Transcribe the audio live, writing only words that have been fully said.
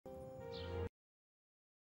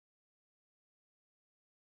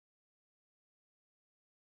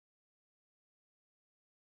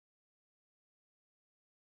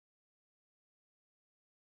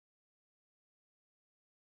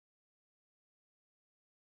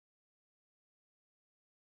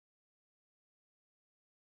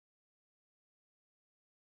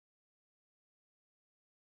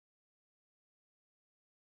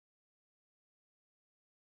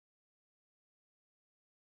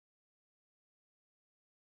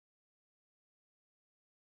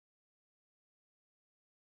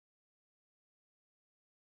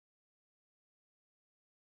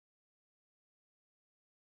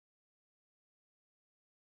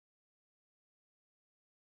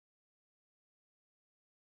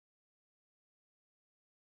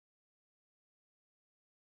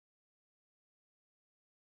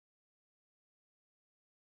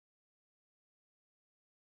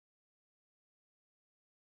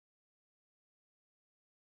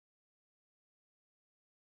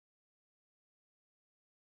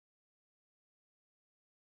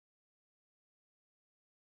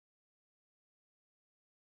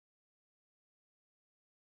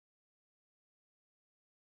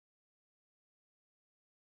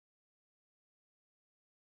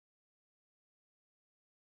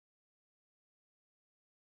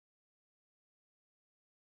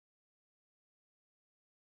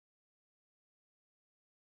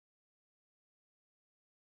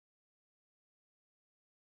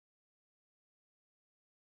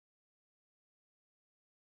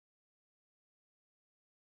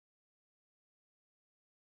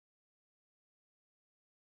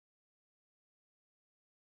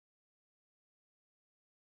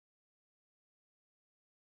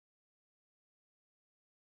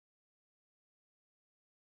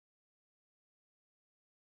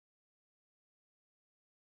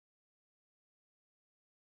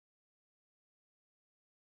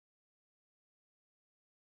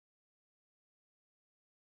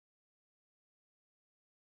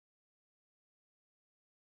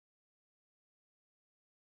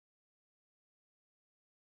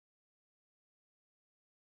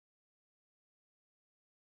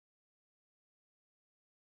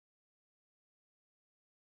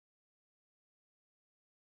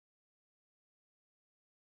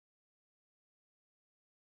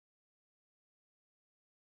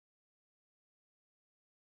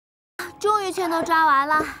终于全都抓完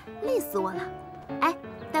了，累死我了。哎，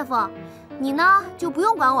大夫，你呢就不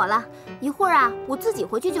用管我了，一会儿啊我自己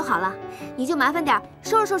回去就好了。你就麻烦点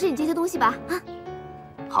收拾收拾你这些东西吧。啊，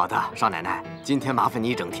好的，少奶奶，今天麻烦你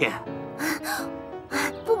一整天。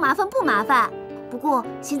不麻烦不麻烦。不过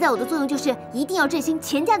现在我的作用就是一定要振兴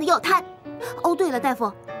钱家的药摊。哦，对了，大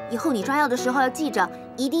夫，以后你抓药的时候要记着，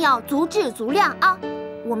一定要足质足量啊。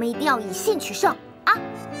我们一定要以限取胜啊！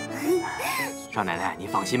少奶奶，你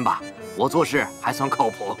放心吧，我做事还算靠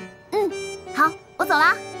谱。嗯，好，我走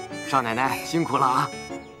啦。少奶奶辛苦了啊！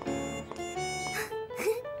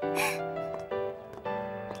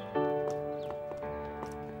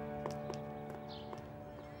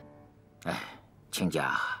哎，亲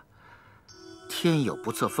家，天有不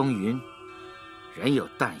测风云，人有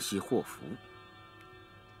旦夕祸福。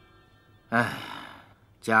哎，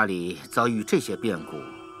家里遭遇这些变故，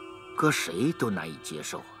搁谁都难以接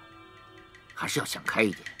受啊。还是要想开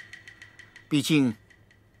一点，毕竟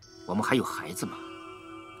我们还有孩子嘛。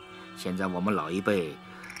现在我们老一辈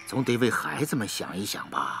总得为孩子们想一想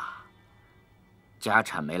吧。家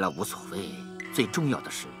产没了无所谓，最重要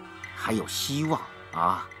的是还有希望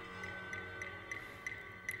啊。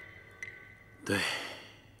对，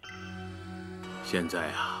现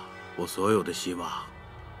在啊，我所有的希望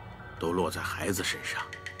都落在孩子身上。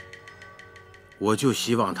我就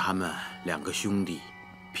希望他们两个兄弟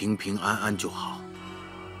平平安安就好。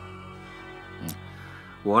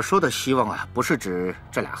我说的希望啊，不是指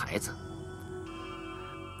这俩孩子，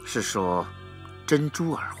是说珍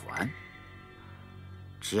珠耳环。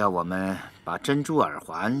只要我们把珍珠耳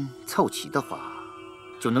环凑齐的话，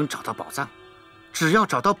就能找到宝藏。只要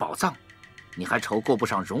找到宝藏，你还愁过不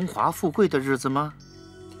上荣华富贵的日子吗？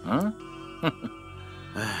嗯，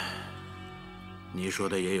哎，你说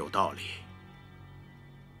的也有道理，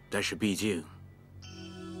但是毕竟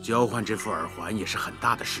交换这副耳环也是很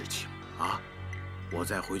大的事情啊。我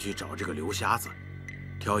再回去找这个刘瞎子，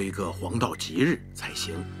挑一个黄道吉日才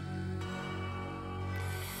行。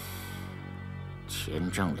钱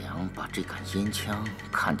正良把这杆烟枪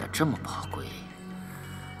看得这么宝贵，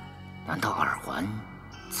难道耳环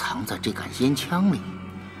藏在这杆烟枪里？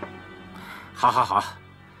好，好，好，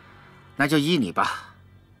那就依你吧。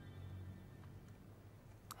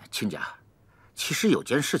亲家，其实有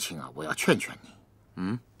件事情啊，我要劝劝你。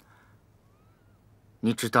嗯。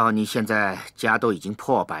你知道你现在家都已经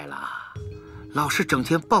破败了，老是整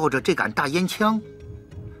天抱着这杆大烟枪，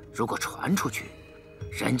如果传出去，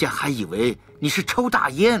人家还以为你是抽大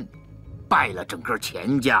烟，败了整个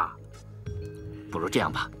钱家。不如这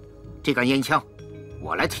样吧，这杆烟枪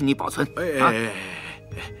我来替你保存。哎，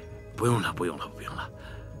不用了，不用了，不用了。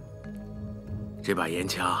这把烟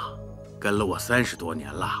枪跟了我30多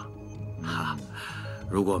年了，哈，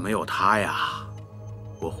如果没有它呀，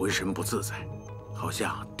我浑身不自在。好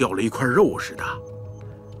像掉了一块肉似的。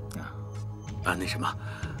那什么，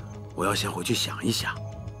我要先回去想一想，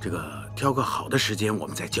这个挑个好的时间我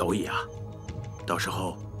们再交易啊。到时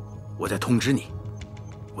候我再通知你。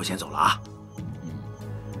我先走了啊。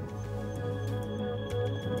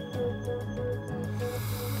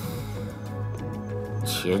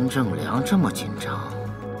钱正良这么紧张，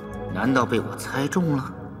难道被我猜中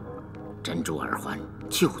了？珍珠耳环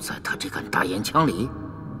就在他这杆大烟枪里。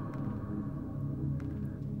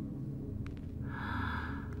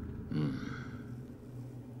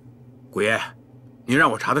鬼爷，您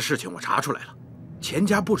让我查的事情我查出来了，钱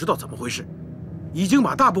家不知道怎么回事，已经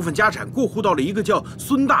把大部分家产过户到了一个叫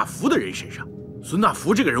孙大福的人身上。孙大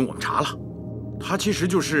福这个人我们查了，他其实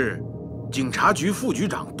就是警察局副局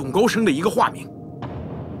长董高升的一个化名。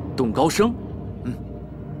董高升？嗯。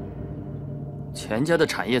钱家的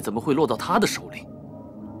产业怎么会落到他的手里？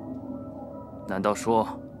难道说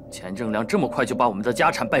钱正良这么快就把我们的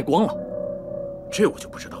家产败光了？这我就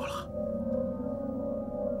不知道了。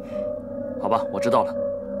好吧，我知道了，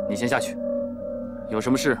你先下去，有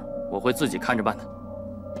什么事我会自己看着办的。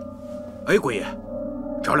哎，鬼爷，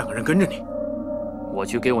找2个人跟着你。我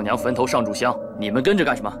去给我娘坟头上炷香，你们跟着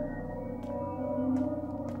干什么？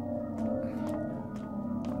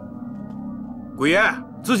鬼爷，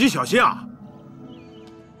自己小心啊！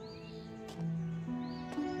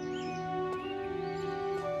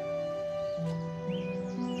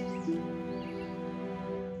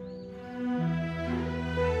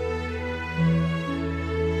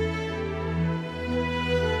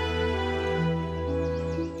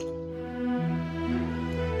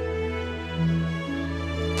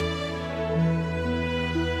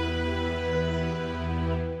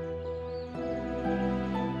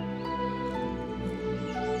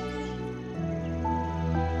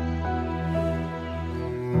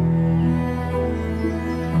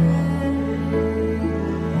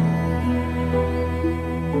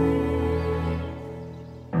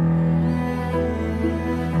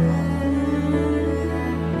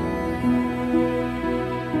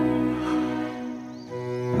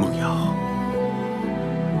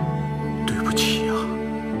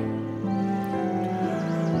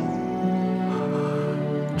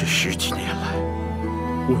这10几年来，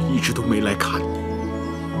我一直都没来看你，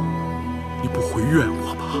你不会怨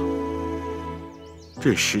我吧？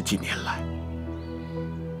这10几年来，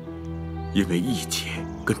因为义姐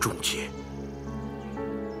跟仲杰，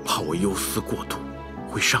怕我忧思过度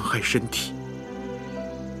会伤害身体，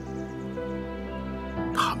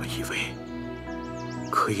他们以为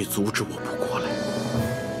可以阻止我不过来，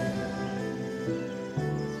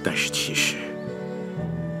但是其实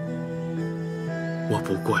我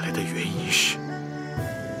不过来的原因是，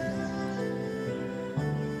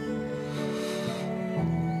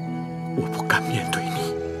我不敢面对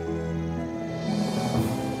你，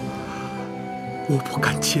我不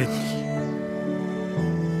敢见你。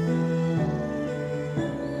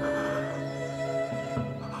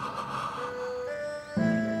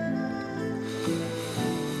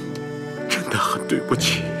真的很对不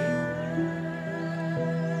起。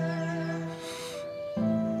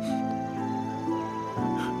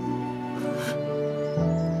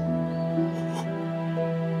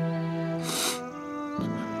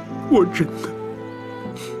我真的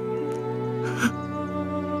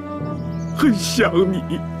很想你。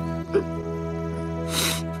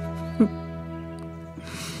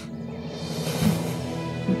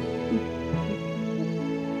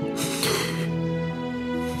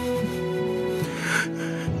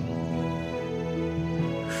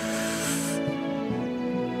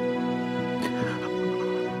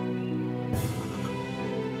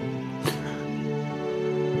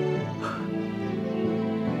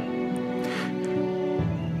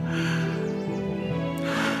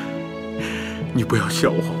你不要笑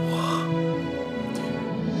话我。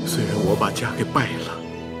虽然我把家给败了，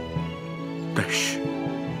但是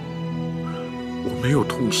我没有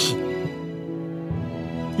痛心，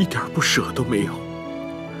一点不舍都没有，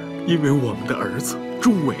因为我们的儿子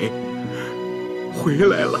仲伟回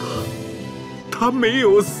来了，他没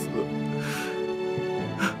有死，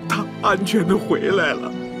他安全的回来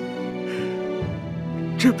了，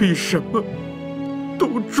这比什么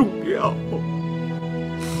都重要。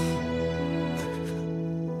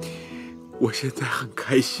我现在很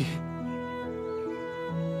开心，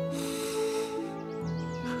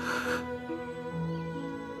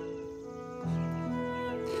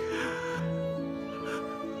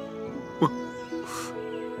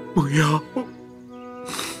梦瑶，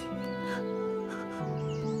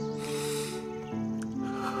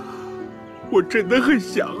我真的很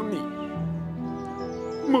想你，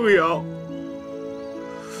梦瑶。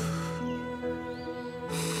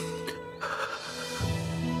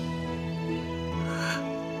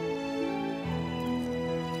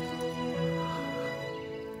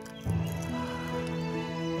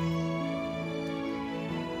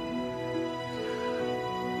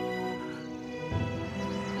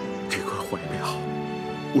怀表，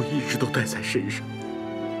我一直都带在身上，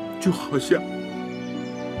就好像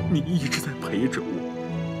你一直在陪着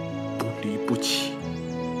我，不离不弃。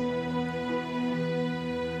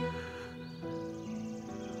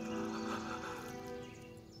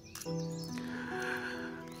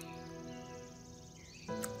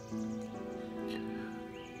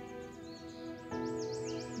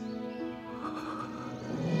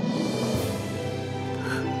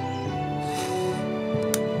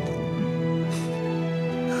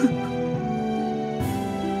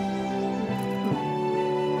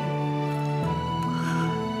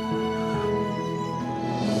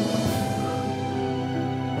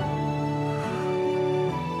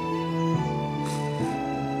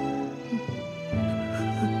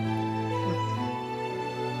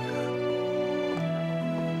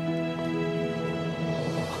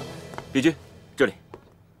李军，这里。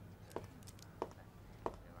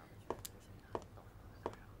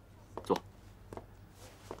坐。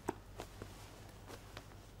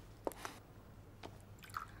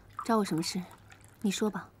找我什么事？你说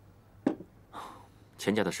吧。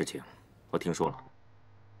钱家的事情，我听说了。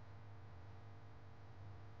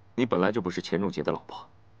你本来就不是钱仲杰的老婆，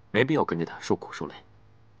没必要跟着他受苦受累。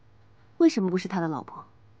为什么不是他的老婆？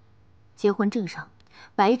结婚证上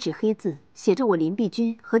白纸黑字写着我林碧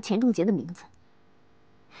君和钱仲杰的名字。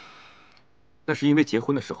那是因为结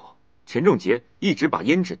婚的时候，钱仲杰一直把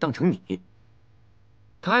胭脂当成你，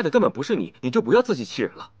他爱的根本不是你，你就不要自欺欺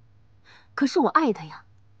人了。可是我爱他呀，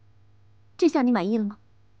这下你满意了吗？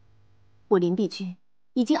我林碧君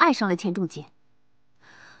已经爱上了钱仲杰，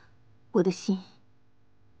我的心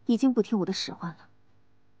已经不听我的使唤了，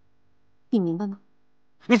你明白吗？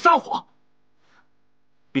你撒谎！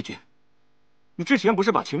碧君，你之前不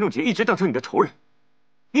是把钱仲杰一直当成你的仇人，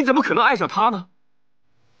你怎么可能爱上他呢？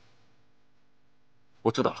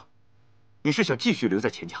我知道了，你是想继续留在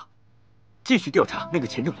钱家，继续调查那个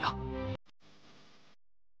钱正良。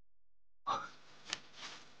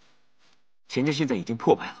钱家现在已经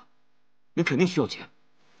破败了，你肯定需要钱。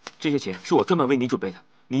这些钱是我专门为你准备的，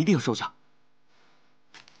你一定要收下。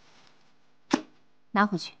拿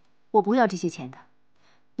回去，我不要这些钱的。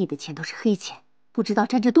你的钱都是黑钱，不知道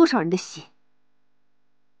沾着多少人的血。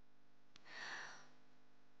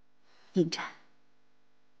应战，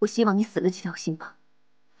我希望你死了这条心吧。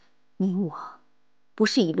你我不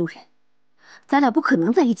是一路人，咱俩不可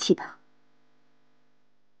能在一起的。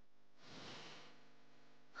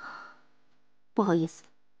不好意思，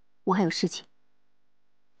我还有事情，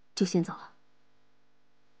就先走了。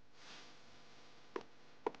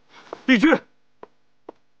丽君，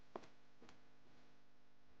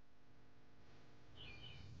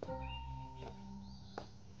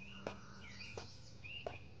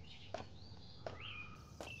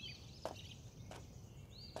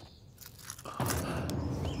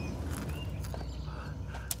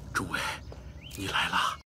诸位，你来了。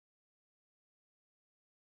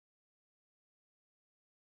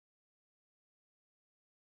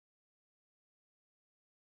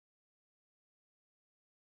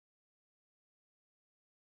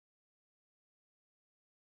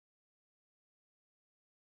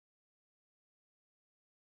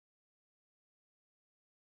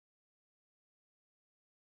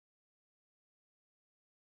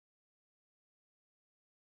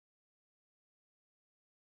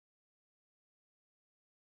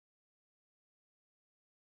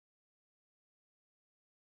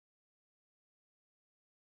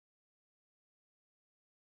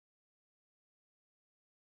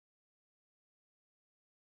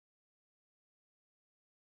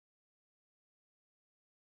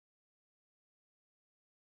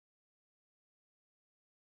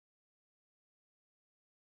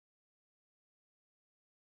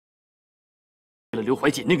为了刘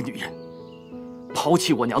怀瑾那个女人，抛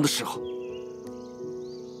弃我娘的时候，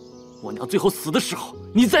我娘最后死的时候，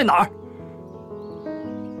你在哪儿？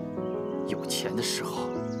有钱的时候，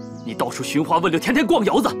你到处寻花问柳，天天逛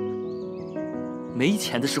窑子；没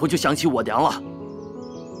钱的时候就想起我娘了。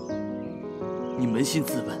你扪心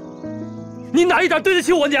自问，你哪一点对得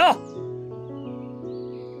起我娘？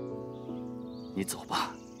你走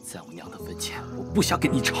吧，在我娘的坟前，我不想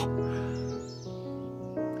跟你吵。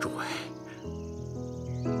诸位，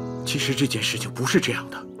其实这件事情不是这样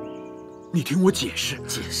的，你听我解释。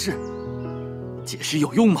解释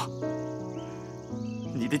有用吗？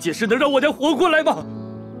你的解释能让我娘活过来吗？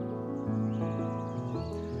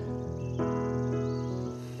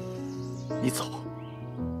你走，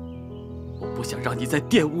我不想让你再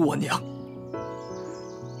玷污我娘。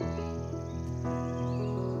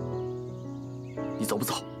你走不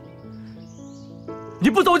走？你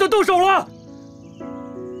不走我就动手了！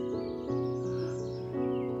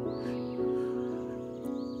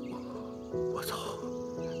我走，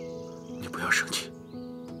你不要生气，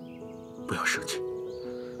不要生气。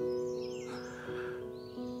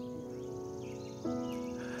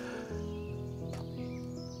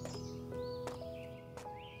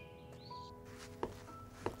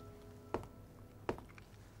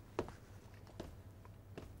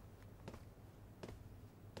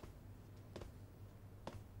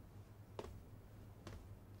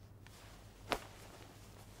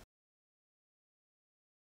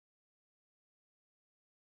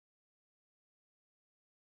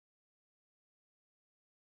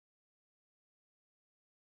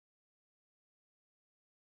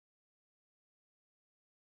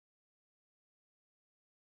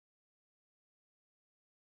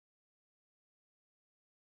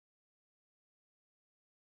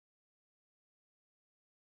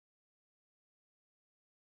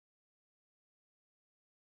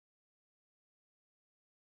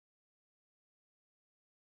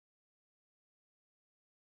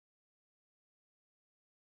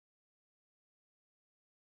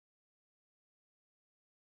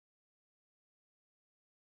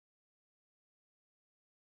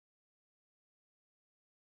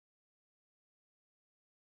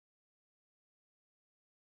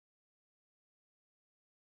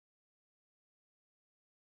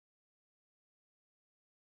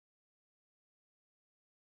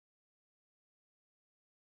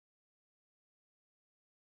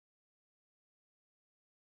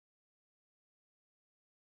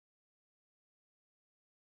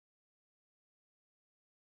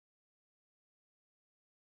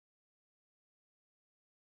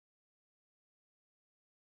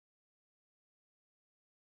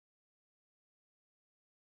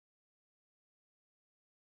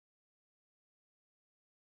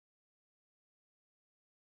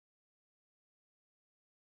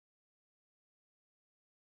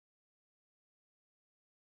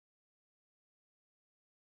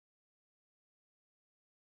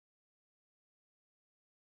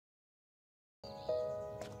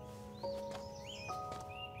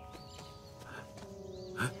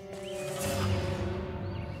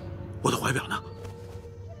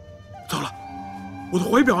我的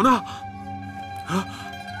怀表呢？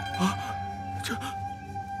这，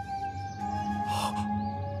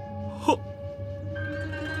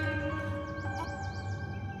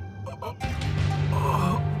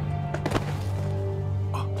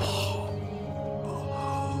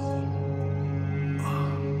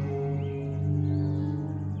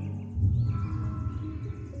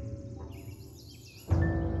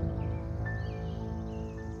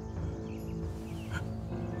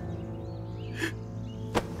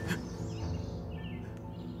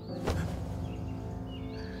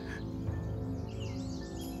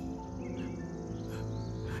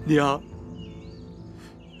娘，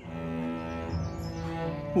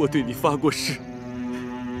我对你发过誓，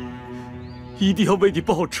一定要为你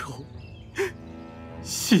报仇，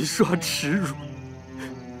洗刷耻辱。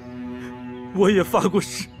我也发过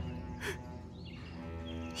誓，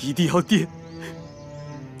一定要爹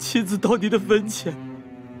亲自到你的坟前，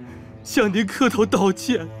向您磕头道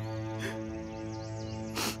歉。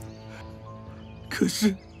可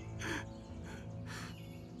是，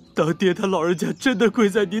当爹他老人家真的跪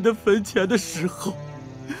在您的坟前的时候，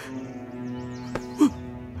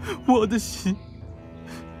我的心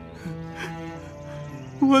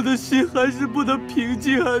还是不能平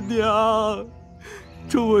静啊，娘！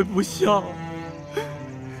众位不孝，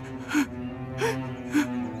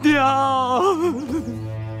娘！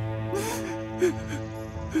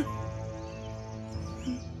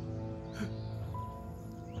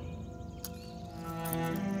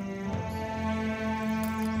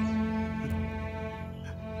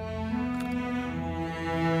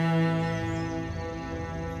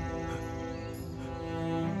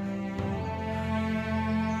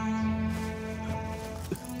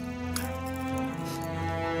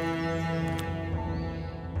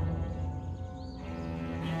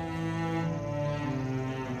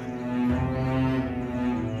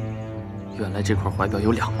原来这块怀表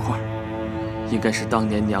有2块，应该是当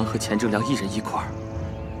年娘和钱正良一人1块。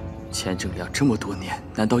钱正良这么多年，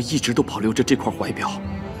难道一直都保留着这块怀表？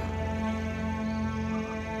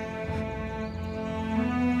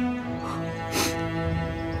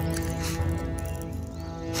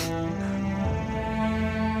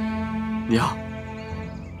娘，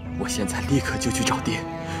我现在立刻就去找爹，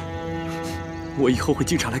我以后会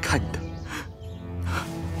经常来看你的。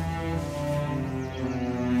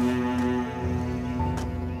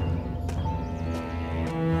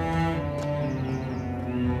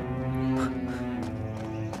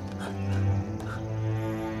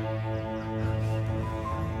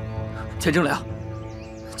钱正良，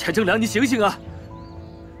钱正良，你醒醒啊！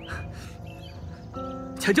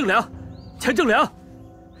钱正良，钱正良，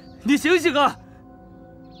你醒醒啊！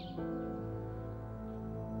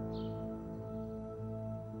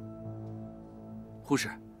护士，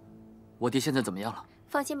我爹现在怎么样了？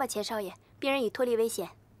放心吧，钱少爷，病人已脱离危险。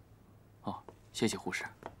哦，谢谢护士。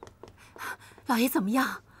老爷怎么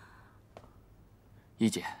样？一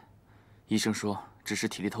姐，医生说只是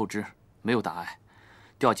体力透支，没有大碍。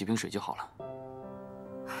吊几瓶水就好了。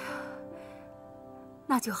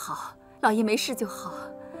那就好，老爷没事就好。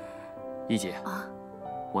一姐啊，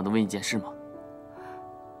我能问一件事吗？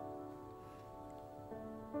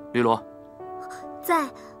绿萝，在。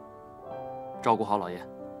照顾好老爷。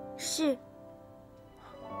是。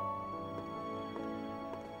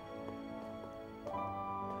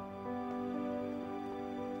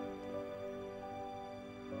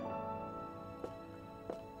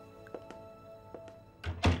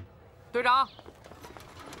队长，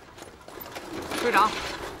队长，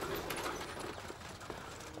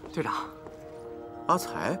队长，阿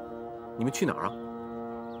才，你们去哪儿啊？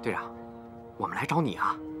队长，我们来找你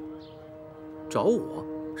啊。找我？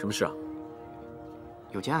什么事啊？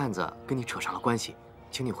有件案子跟你扯上了关系，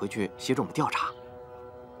请你回去协助我们调查。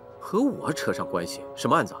和我扯上关系？什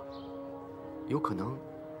么案子啊？有可能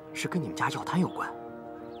是跟你们家药摊有关。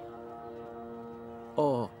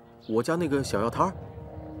哦，我家那个小药摊儿？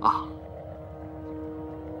啊。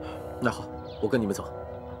那好，我跟你们走。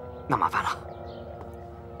那麻烦了。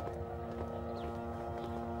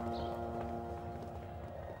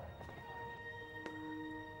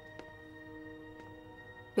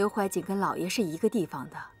刘怀瑾跟老爷是一个地方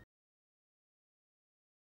的。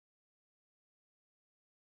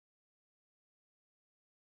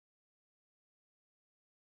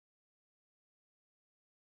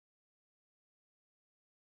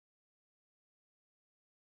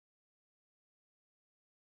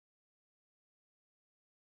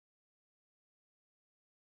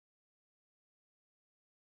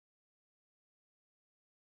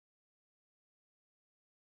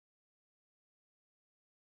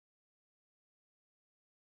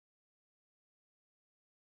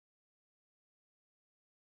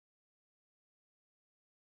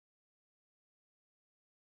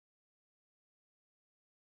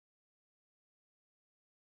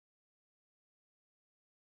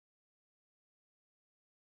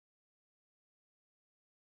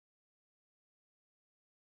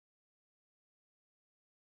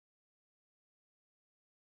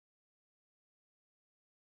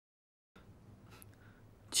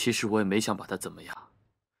其实我也没想把他怎么样，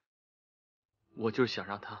我就是想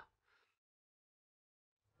让他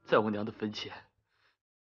在我娘的坟前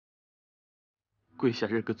跪下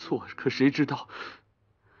认个错。可谁知道，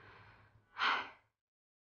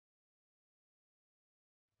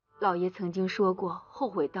老爷曾经说过，后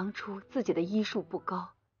悔当初自己的医术不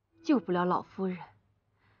高，救不了老夫人。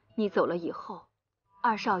你走了以后，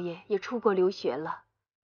二少爷也出国留学了。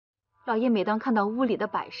老爷每当看到屋里的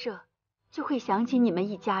摆设，就会想起你们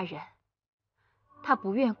一家人。他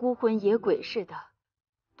不愿孤魂野鬼似的，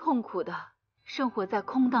痛苦的生活在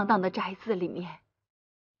空荡荡的宅子里面。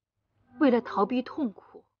为了逃避痛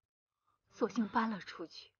苦，索性搬了出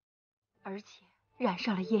去，而且染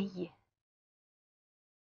上了咽炎。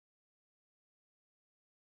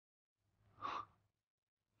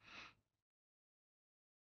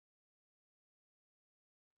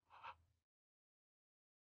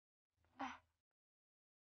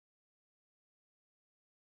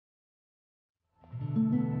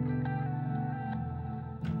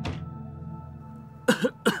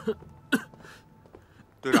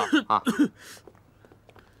队长啊，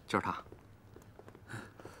就是他。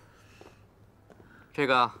这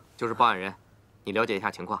个就是报案人，你了解一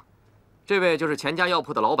下情况。这位就是钱家药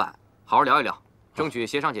铺的老板，好好聊一聊，争取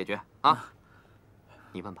协商解决啊。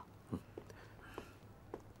你问吧。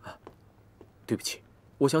对不起，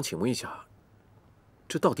我想请问一下，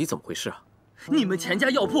这到底怎么回事啊？你们钱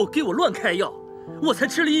家药铺给我乱开药，我才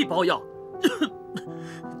吃了1包药，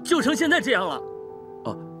就成现在这样了。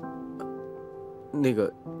那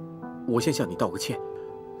个，我先向你道个歉，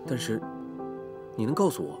但是你能告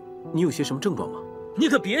诉我你有些什么症状吗？你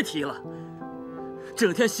可别提了，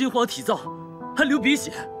整天心慌体躁，还流鼻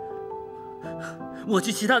血。我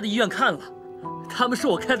去其他的医院看了，他们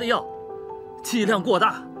说我开的药剂量过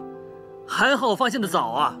大，还好我发现的早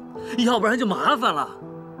啊，要不然就麻烦了。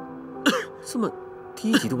这么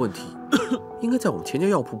低级的问题，应该在我们钱家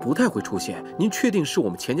药铺不太会出现。您确定是我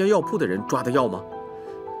们钱家药铺的人抓的药吗？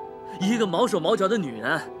一个毛手毛脚的女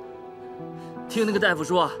人，听那个大夫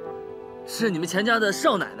说，是你们钱家的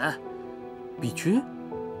少奶奶。比君？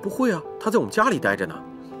不会啊，她在我们家里待着呢。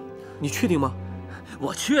你确定吗？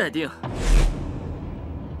我确定。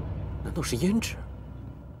难道是胭脂？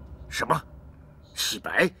什么？洗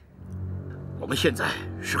白？我们现在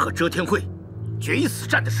是和遮天会决一死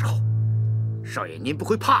战的时候，少爷您不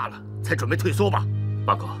会怕了才准备退缩吧？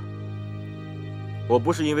八哥，我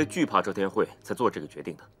不是因为惧怕遮天会才做这个决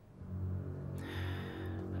定的。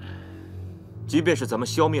即便是咱们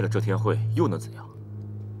消灭了遮天会，又能怎样？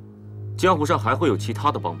江湖上还会有其他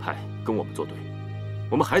的帮派跟我们作对，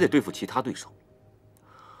我们还得对付其他对手。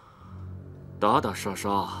打打杀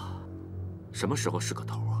杀，什么时候是个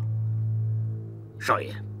头啊？少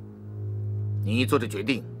爷，你做的决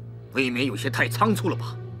定未免有些太仓促了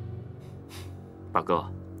吧？八哥，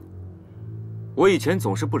我以前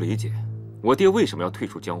总是不理解我爹为什么要退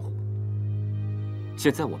出江湖，现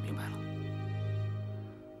在我明白了。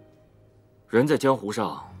人在江湖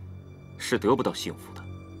上是得不到幸福的。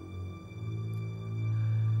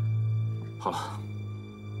好了，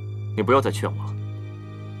你不要再劝我了，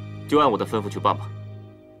就按我的吩咐去办吧。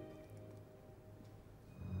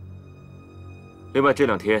另外这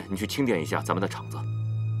2天你去清点一下咱们的厂子。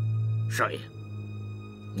少爷，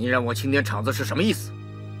你让我清点厂子是什么意思？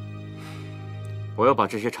我要把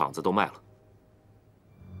这些厂子都卖了。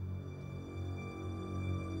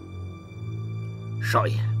少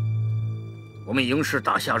爷，我们营氏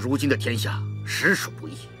打下如今的天下，实属不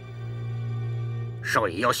易。少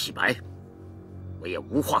爷要洗白，我也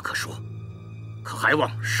无话可说，可还望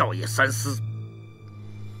少爷三思。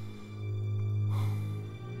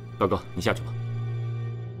大哥，你下去吧。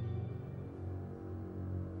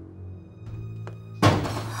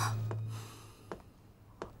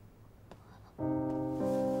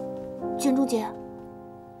卷珠姐，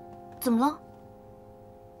怎么了？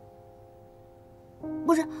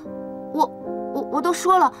不是，我都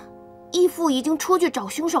说了，义父已经出去找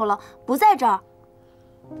凶手了，不在这儿。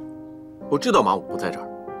我知道马武不在这儿。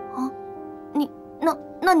啊，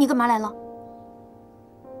那你干嘛来了？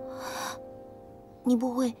你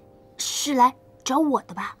不会是来找我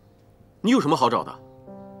的吧？你有什么好找的？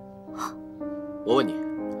我问你，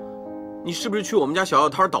你是不是去我们家小药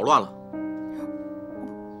摊捣乱了？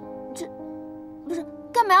不是，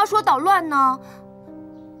干嘛要说捣乱呢？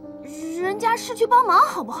人家是去帮忙，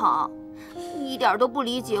好不好？一点都不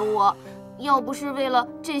理解我。要不是为了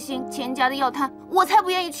振兴钱家的药摊，我才不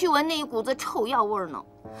愿意去闻那一股子臭药味呢。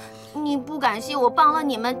你不感谢我帮了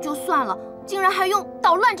你们就算了，竟然还用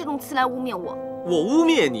捣乱这种词来污蔑我。我污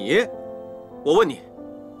蔑你？我问你，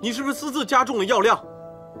你是不是私自加重了药量？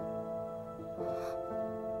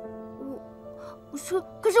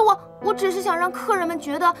可是我只是想让客人们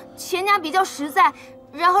觉得钱家比较实在，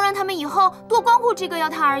然后让他们以后多光顾这个药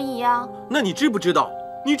摊而已呀。那你知不知道，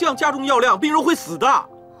你这样加重药量，病人会死的。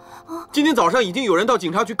今天早上已经有人到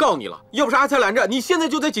警察局告你了，要不是阿才拦着，你现在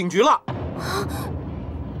就在警局了。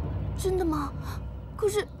真的吗？可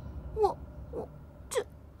是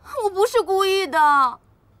我不是故意的。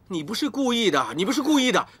你不是故意的，你不是故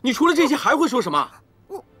意的，你除了这些还会说什么？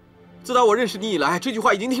自打我认识你以来，这句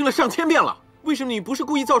话已经听了上千遍了。为什么你不是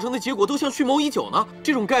故意造成的结果都像蓄谋已久呢？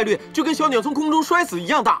这种概率就跟小鸟从空中摔死一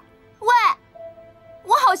样大。喂，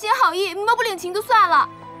我好心好意，你们不领情就算了，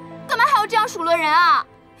干嘛还要这样数落人啊？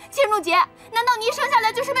千重杰，难道你一生下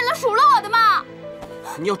来就是为了数落我的吗？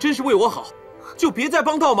你要真是为我好，就别再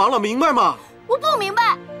帮倒忙了，明白吗？我不明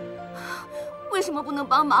白，为什么不能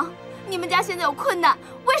帮忙？你们家现在有困难，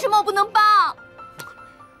为什么我不能帮？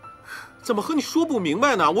怎么和你说不明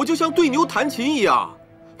白呢？我就像对牛弹琴一样，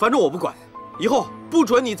反正我不管，以后不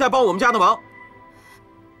准你再帮我们家的忙。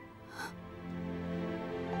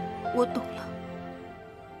我懂了，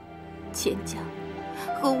钱家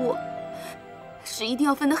和我是一定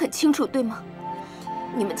要分得很清楚，对吗？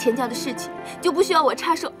你们钱家的事情就不需要我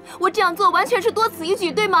插手，我这样做完全是多此一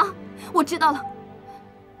举，对吗？我知道了，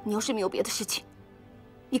你要是没有别的事情，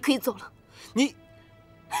你可以走了。你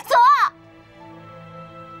走啊！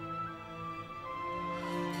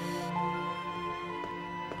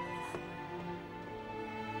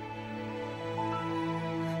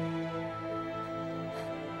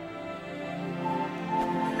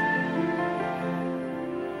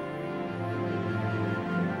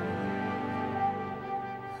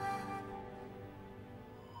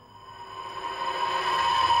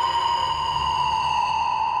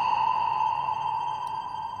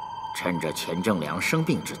趁着钱正良生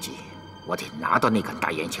病之际，我得拿到那杆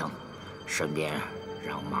大烟枪，顺便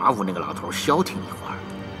让马武那个老头消停一会儿。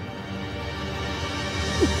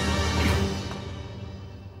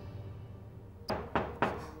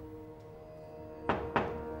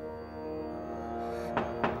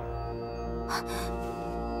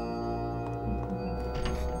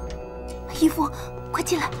姨父，快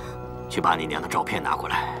进来！去把你娘的照片拿过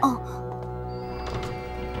来。哦。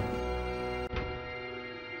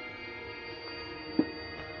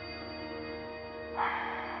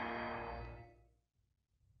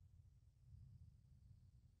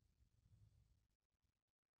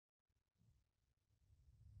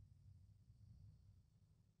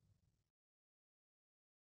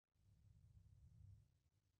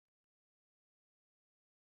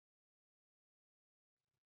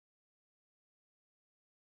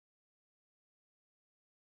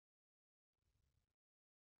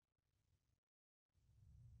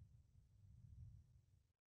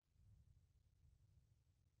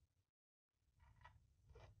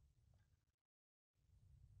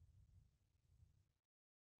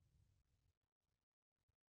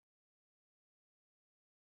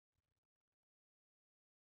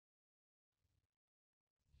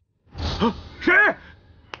谁？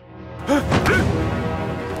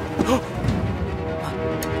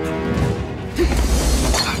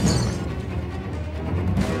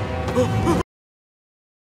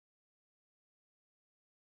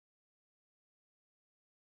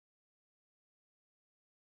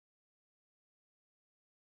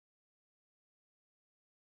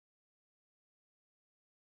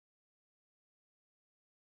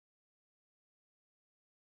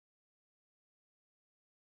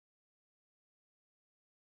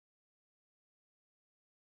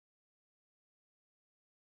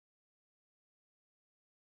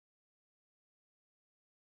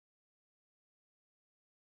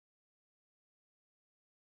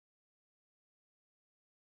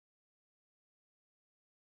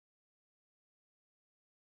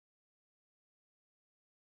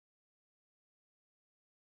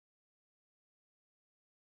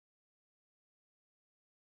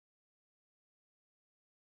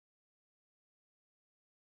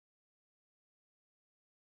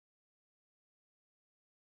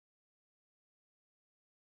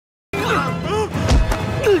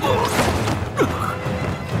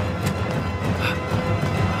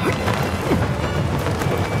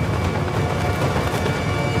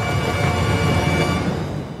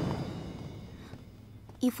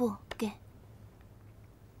姨父，给。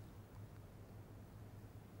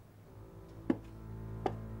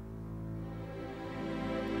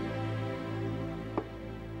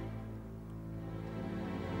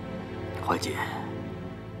怀姐，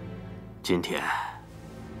今天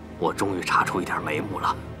我终于查出一点眉目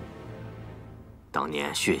了。当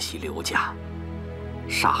年血洗刘家，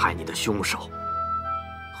杀害你的凶手，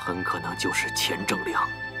很可能就是钱正良。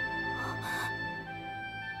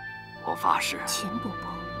我发誓，钱伯伯，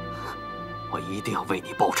我一定要为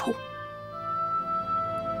你报仇。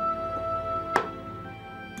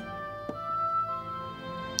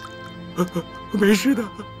没事的，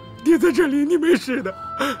爹在这里，你没事的。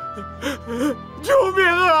救命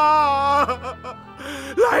啊！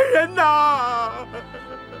来人呐！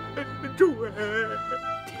众位，爹，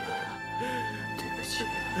对不起，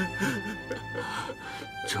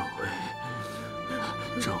众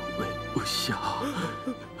位不孝。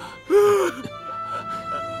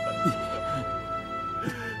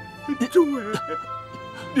众位，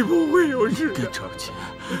你不会有事的。跟周姐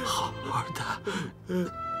好好的。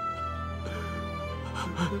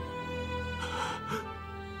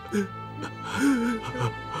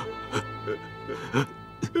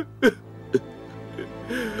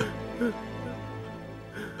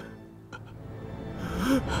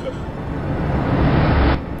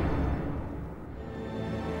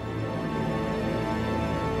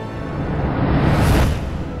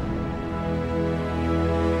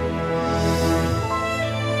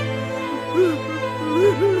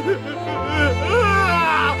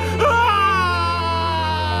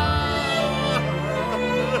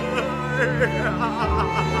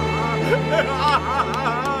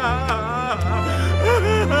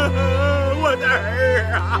我的儿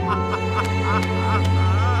啊！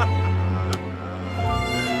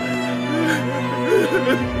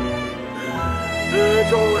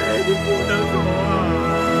众位，你不能走啊！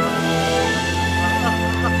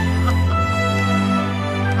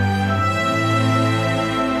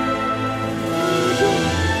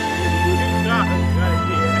你看看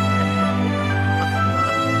你。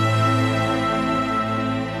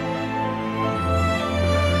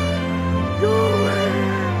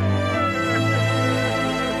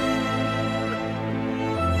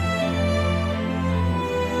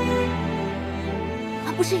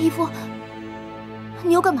不是，义父，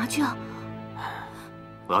你要干嘛去啊？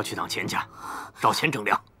我要去趟钱家，找钱挣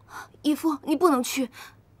粮。义父，你不能去，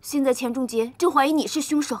现在钱仲杰正怀疑你是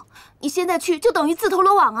凶手，你现在去就等于自投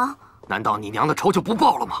罗网啊！难道你娘的仇就不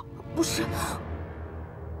报了吗？不是，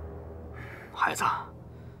孩子，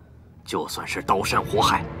就算是刀山火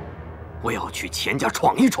海，我也要去钱家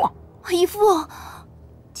闯一闯。义父，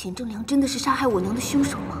钱正良真的是杀害我娘的凶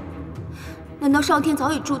手吗？难道上天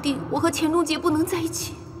早已注定我和钱仲杰不能在一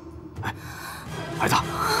起？哎，孩子，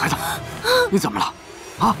你怎么了？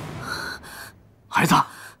啊，孩子。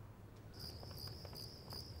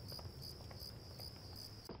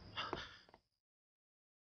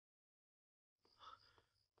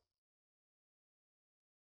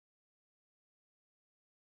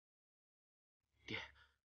爹，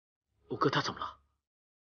我哥他怎么了？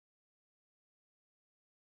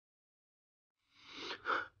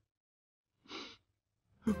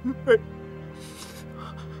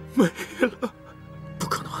没了，不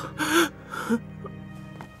可能！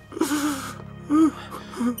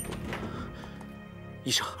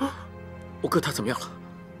医生，我哥他怎么样了？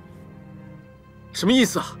什么意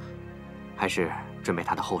思啊？还是准备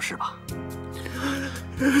他的后事吧。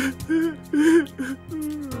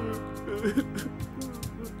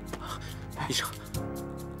医生，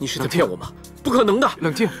你是在骗我吗？不可能的！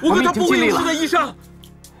冷静，我哥他不会有事了。的，医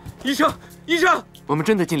生，医生，我们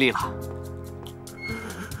真的尽力了。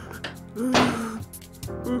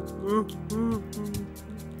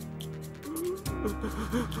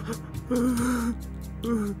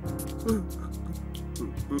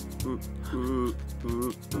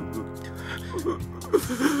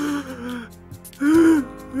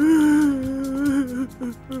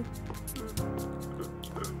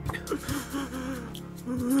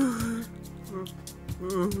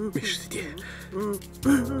没事的，爹。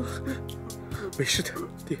没事的，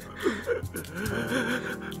爹。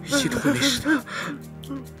一切都会没事的。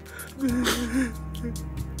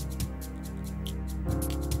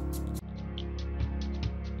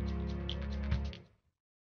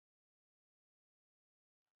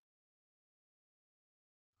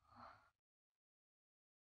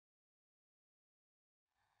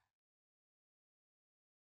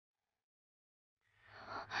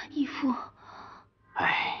义父。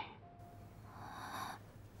哎。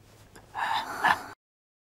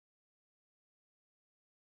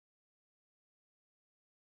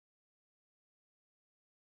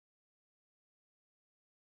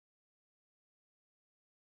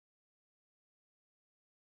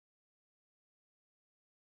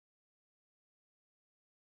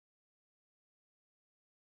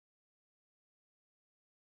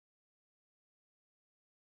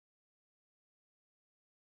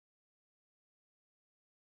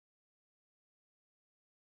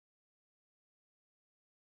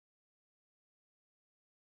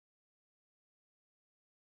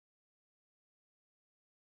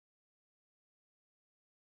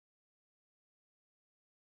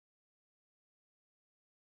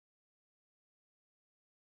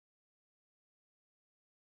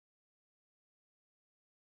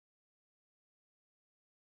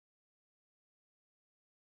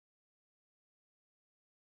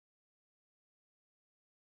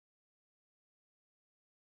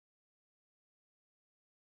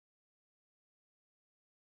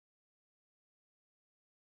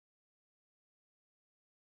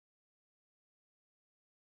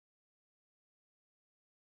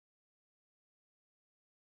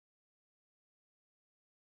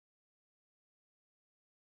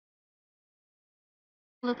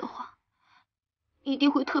了的话，一定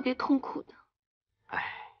会特别痛苦的。哎，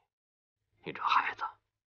你这孩子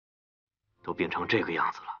都变成这个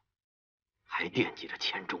样子了，还惦记着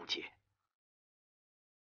钱中结。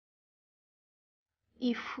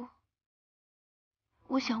义父，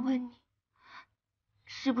我想问你，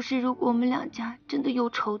是不是如果我们两家真的有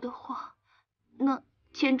仇的话，那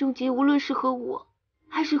钱中结无论是和我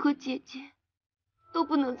还是和姐姐，都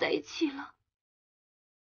不能在一起了？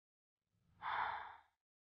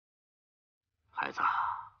孩子，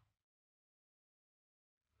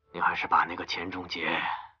你还是把那个钱中结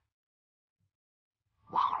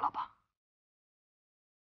忘了吧。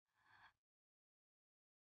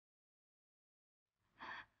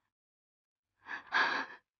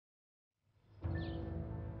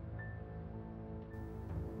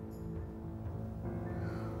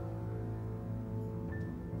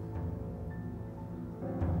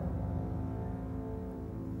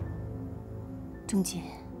中结，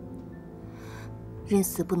人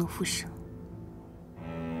死不能复生，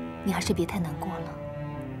你还是别太难过了，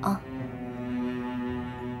啊？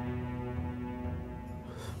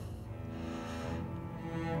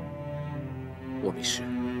我没事，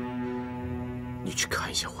你去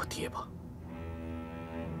看一下我爹吧。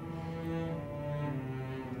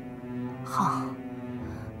好，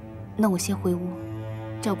那我先回屋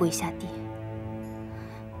照顾一下爹。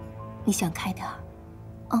你想开点儿，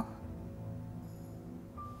啊？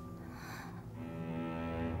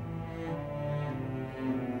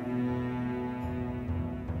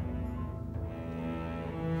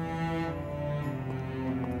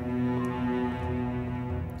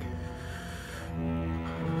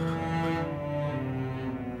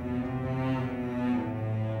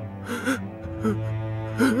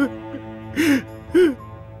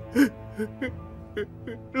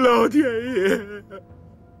老天爷，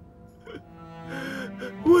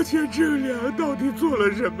我钱正良到底做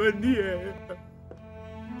了什么孽呀？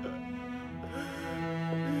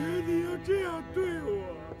你要这样对我？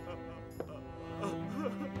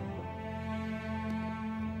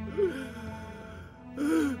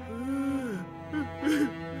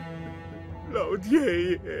老天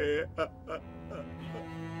爷呀！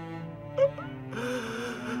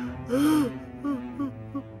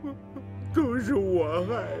都是我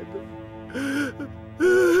害的，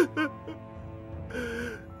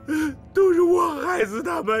都是我害死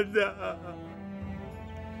他们的。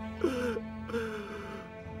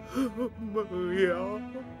孟瑶、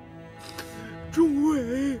钟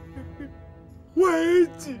伟、怀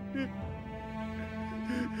瑾，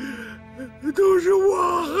都是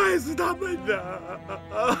我害死他们的。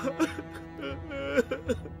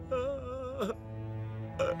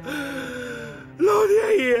老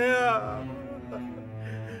天爷啊，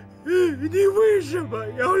你为什么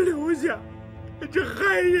要留下这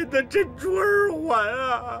害人的珍珠耳环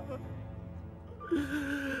啊？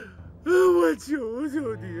我求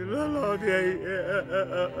求你了，老天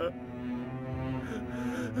爷，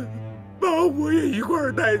把我也一块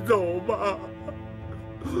儿带走吧！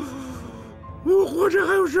我活着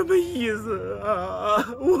还有什么意思啊？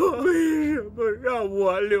我为什么让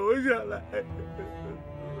我留下来？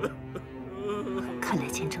看来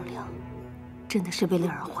钱正良真的是为了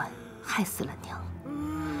耳环害死了娘。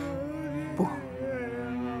不，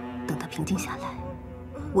等他平静下来，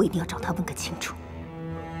我一定要找他问个清楚。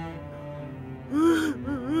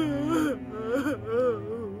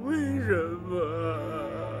为什么？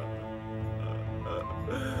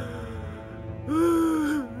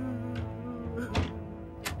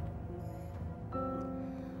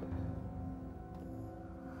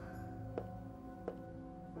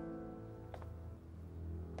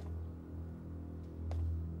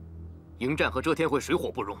迎战和遮天会水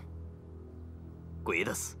火不容，鬼爷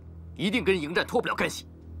的死一定跟迎战脱不了干系。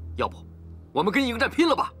要不，我们跟迎战拼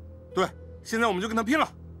了吧？对，现在我们就跟他拼了。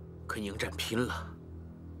跟迎战拼了？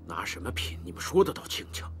拿什么拼？你们说得倒轻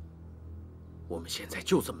巧。我们现在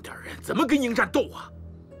就这么点人，怎么跟迎战斗啊？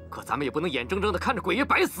可咱们也不能眼睁睁地看着鬼爷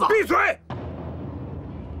白死啊！闭嘴！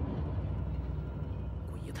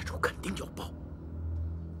鬼爷的仇肯定要报。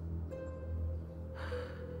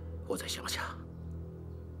我再想想。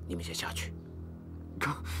你们先下去。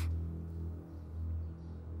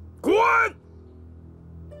滚！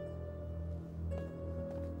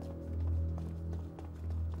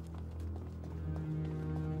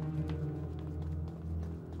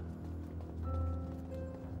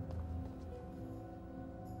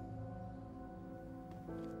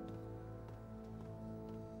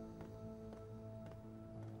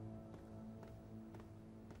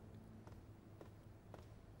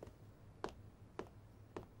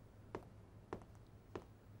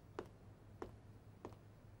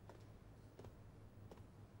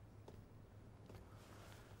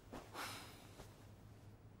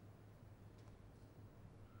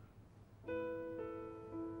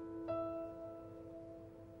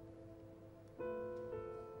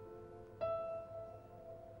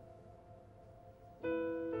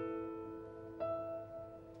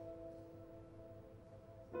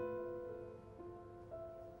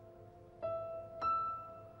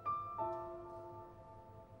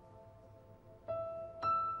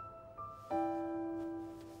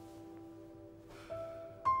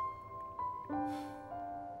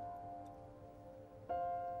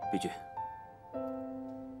碧君，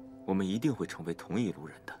我们一定会成为同一路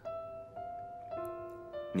人的，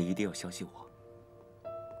你一定要相信我。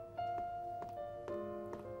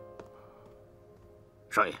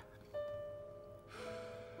少爷，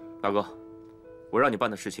大哥，我让你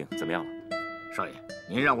办的事情怎么样了？少爷，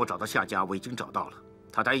您让我找到下家，我已经找到了。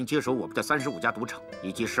他答应接手我们的35家赌场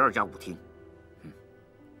以及12家舞厅。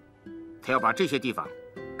他要把这些地方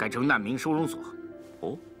改成难民收容所。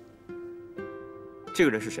哦，这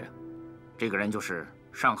个人是谁啊？这个人就是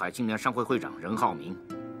上海青年商会会长任浩明。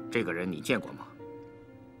这个人你见过吗？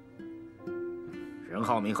任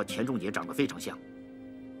浩明和钱仲杰长得非常像。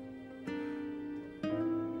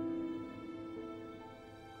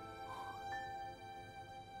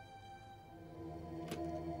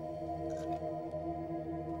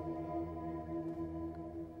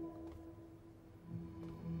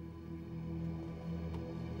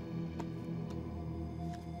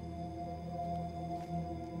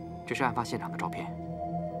这是案发现场的照片，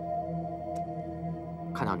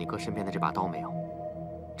看到你哥身边的这把刀没有？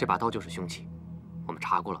这把刀就是凶器，我们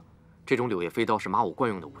查过了，这种柳叶飞刀是马武惯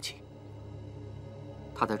用的武器。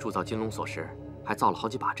他在铸造金龙锁时，还造了好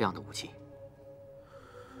几把这样的武器。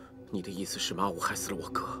你的意思是马武害死了我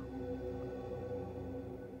哥？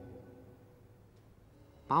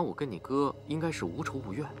马武跟你哥应该是无仇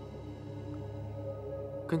无怨。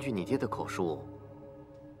根据你爹的口述，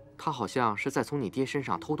他好像是在从你爹身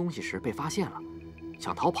上偷东西时被发现了，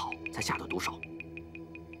想逃跑才下的毒手。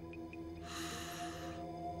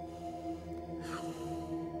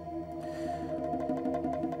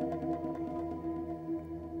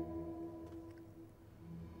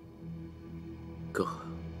哥，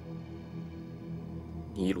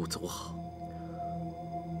你一路走好，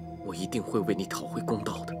我一定会为你讨回公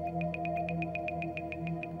道的。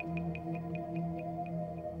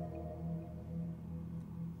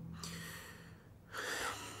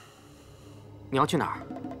你要去哪儿？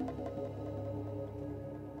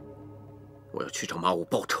我要去找马武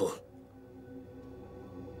报仇。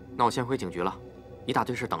那我先回警局了，一大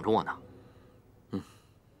堆事等着我呢。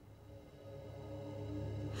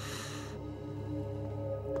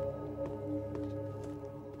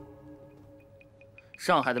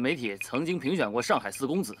上海的媒体曾经评选过上海四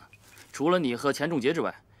公子，除了你和钱仲杰之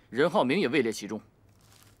外，任浩明也位列其中。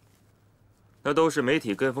那都是媒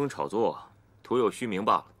体跟风炒作，徒有虚名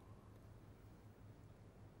罢了。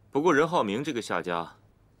不过任浩明这个下家，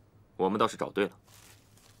我们倒是找对了。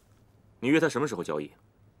你约他什么时候交易？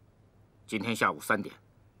今天下午3点，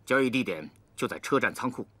交易地点就在车站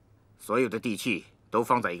仓库，所有的地契都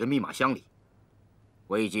放在一个密码箱里，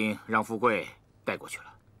我已经让富贵带过去了。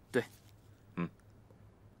对，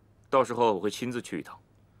到时候我会亲自去一趟。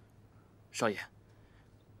少爷，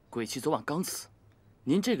鬼妻昨晚刚死，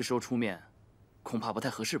您这个时候出面，恐怕不太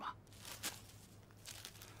合适吧？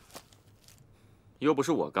又不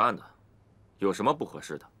是我干的，有什么不合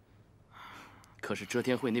适的？可是遮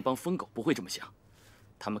天会那帮疯狗不会这么想，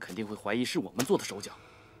他们肯定会怀疑是我们做的手脚，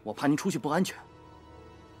我怕您出去不安全。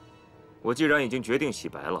我既然已经决定洗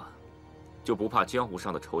白了，就不怕江湖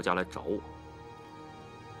上的仇家来找我。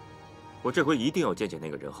我这回一定要见见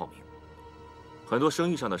那个任浩明，很多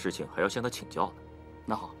生意上的事情还要向他请教呢。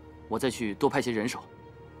那好，我再去多派些人手。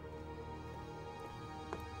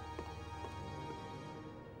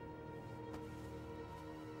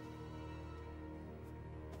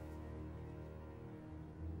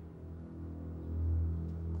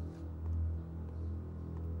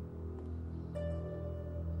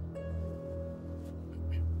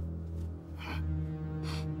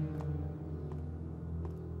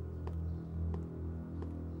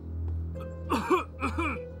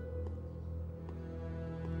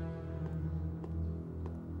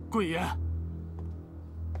贵爷，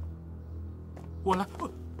我来。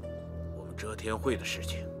我们遮天会的事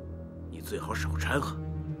情，你最好少掺和。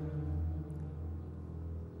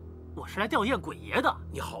我是来吊唁鬼爷的。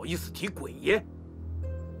你好意思提鬼爷？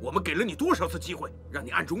我们给了你多少次机会，让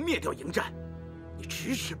你暗中灭掉迎战，你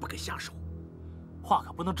迟迟不肯下手。话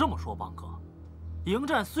可不能这么说，邦哥。迎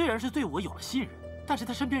战虽然是对我有了信任，但是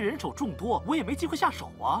他身边人手众多，我也没机会下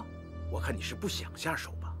手啊。我看你是不想下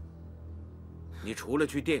手吧？你除了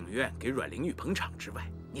去电影院给阮玲玉捧场之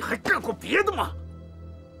外，你还干过别的吗？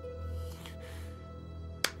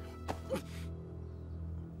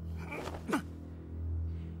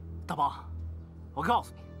大邦，我告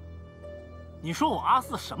诉你，你说我阿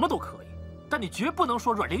四什么都可以，但你绝不能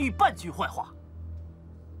说阮玲玉半句坏话，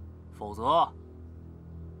否则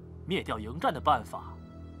灭掉迎战的办法，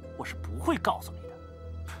我是不会告诉你的。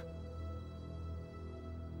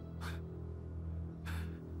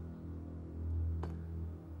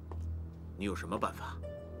你有什么办法？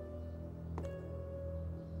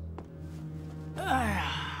哎呀！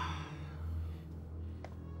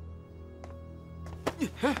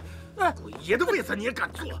鬼爷的位子你也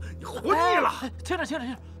敢坐？你活腻了！听着，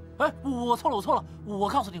哎，我错了，我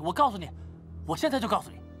告诉你，我现在就告诉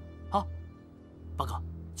你，啊，八哥，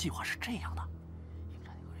计划是这样的。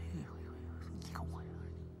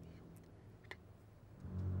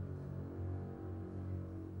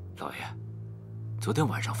老爷，昨天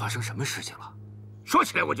晚上发生什么事情了？说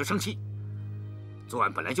起来我就生气。作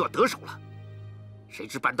案本来就要得手了，谁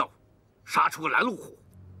知半道杀出个拦路虎。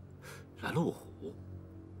拦路虎？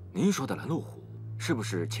您说的拦路虎是不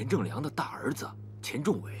是钱正良的大儿子钱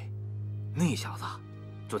仲伟？那小子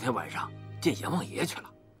昨天晚上见阎王爷去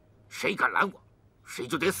了。谁敢拦我，谁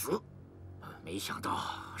就得死。没想到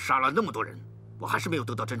杀了那么多人，我还是没有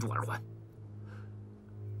得到珍珠耳环。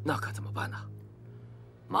那可怎么办呢？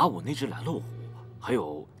马武那只拦路虎，还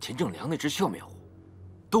有钱正良那只笑面虎，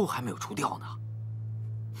都还没有除掉呢。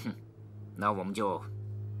哼，那我们就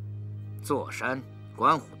坐山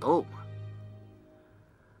观虎斗嘛。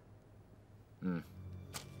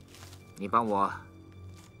你帮我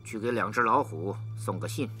去给2只老虎送个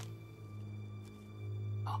信。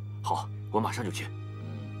啊，好，我马上就去。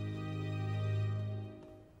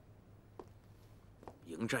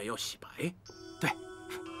迎战要洗白？对，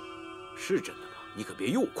是真的吗？你可别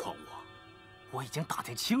又诓我。我已经打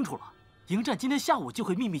听清楚了，迎战今天下午就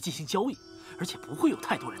会秘密进行交易，而且不会有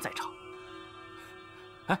太多人在场。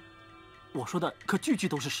哎，我说的可句句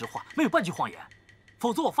都是实话，没有半句谎言，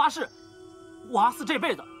否则我发誓，我阿四这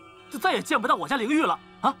辈子就再也见不到我家灵玉了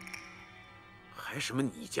啊！还什么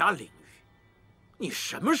你家灵玉？你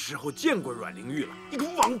什么时候见过阮灵玉了？你个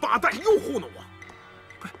王八蛋，又糊弄我！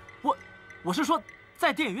不是我是说，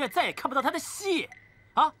在电影院再也看不到他的戏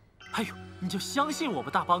啊！哎呦，你就相信我吧，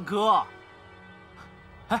大邦哥。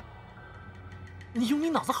哎，你用你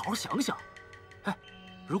脑子好好想想。哎，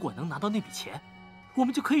如果能拿到那笔钱，我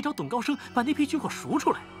们就可以找董高生把那批军火赎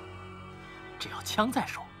出来。只要枪在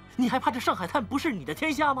手，你还怕这上海滩不是你的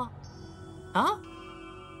天下吗？啊？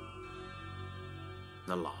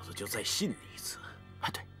那老子就再信你一次。啊，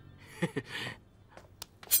对。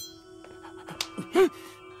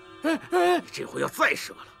你这回要再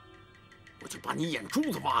折了，我就把你眼珠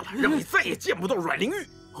子挖了，让你再也见不到阮灵玉。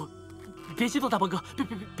别激动，大邦哥，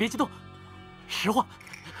别激动，实话。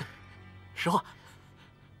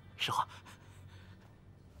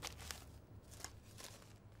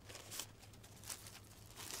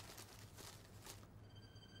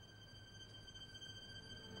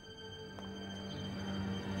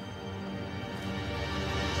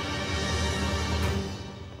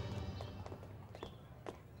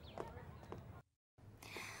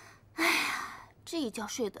这一觉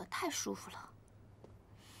睡得太舒服了。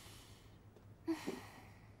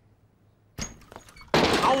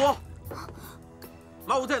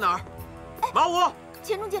马武在哪儿？马武，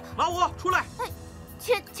钱仲杰，马武出来！哎，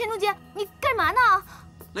钱仲杰，你干嘛呢？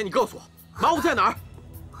那你告诉我，马武在哪儿？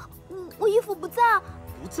我义父不在。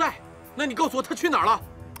不在？那你告诉我他去哪儿了？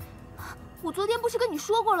我昨天不是跟你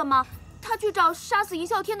说过了吗？他去找杀死尹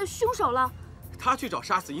啸天的凶手了。他去找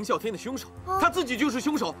杀死尹啸天的凶手，他自己就是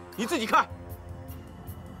凶手，你自己看。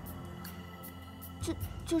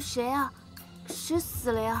这谁啊？谁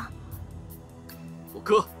死了呀？我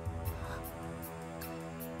哥。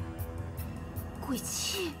鬼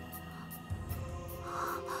气？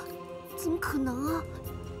怎么可能啊？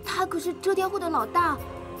他可是遮天会的老大，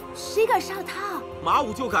谁敢杀他？马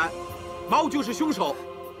武就敢，马武就是凶手。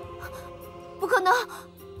不可能，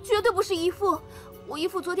绝对不是义父。我义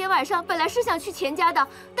父昨天晚上本来是想去钱家的，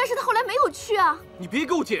但是他后来没有去啊。你别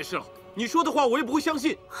给我解释了，你说的话我也不会相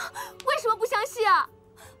信。为什么不相信啊？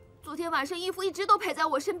昨天晚上义父一直都陪在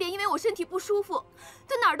我身边，因为我身体不舒服，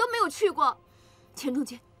他哪儿都没有去过。钱仲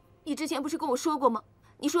杰，你之前不是跟我说过吗？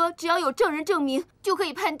你说只要有证人证明，就可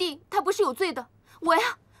以判定他不是有罪的。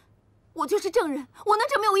我就是证人，我能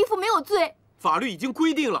证明我义父没有罪。法律已经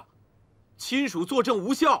规定了，亲属作证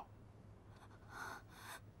无效。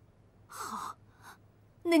好，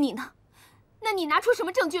那你呢？那你拿出什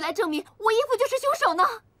么证据来证明我义父就是凶手呢？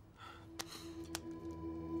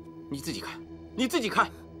你自己看，你自己看。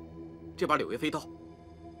这把柳叶飞刀，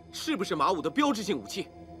是不是马武的标志性武器？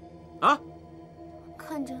啊？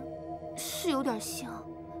看着是有点像，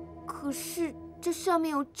可是这上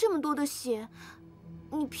面有这么多的血，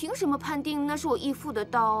你凭什么判定那是我义父的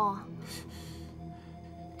刀啊？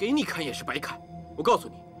给你看也是白看。我告诉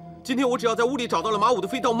你，今天我只要在屋里找到了马武的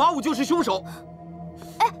飞刀，马武就是凶手。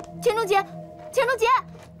哎，钱仲杰，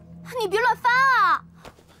你别乱翻啊！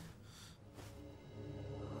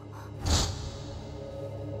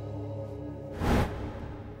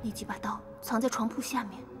那几把刀藏在床铺下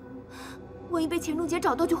面，万一被钱仲杰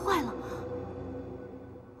找到就坏了。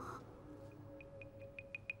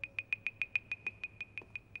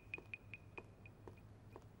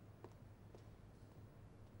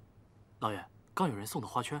老爷，刚有人送的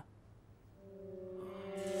花圈。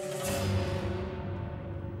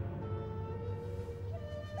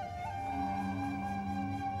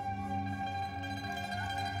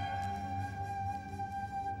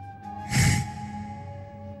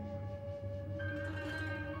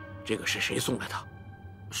这个是谁送来的？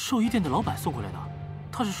寿衣店的老板送过来的。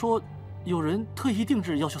他是说，有人特意定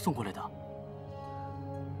制要求送过来的。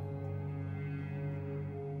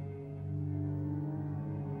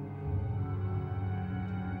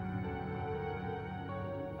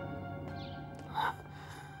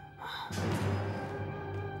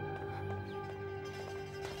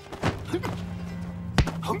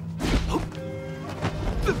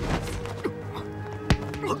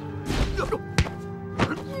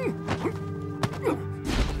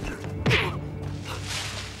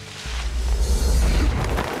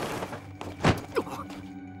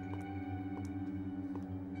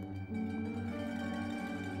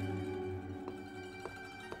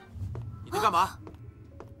 干嘛？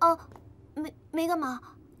哦，没干嘛。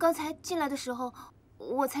刚才进来的时候，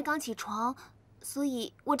我才刚起床，所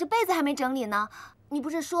以我这被子还没整理呢。你不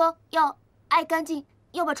是说要爱干净，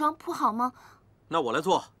要把床铺好吗？那我来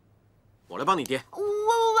做，我来帮你叠。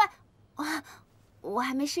喂，我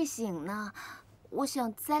还没睡醒呢，我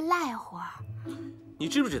想再赖会儿。你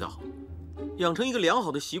知不知道，养成一个良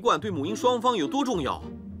好的习惯对母婴双方有多重要？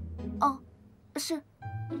哦，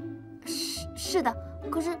是的，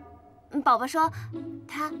可是。 宝宝说，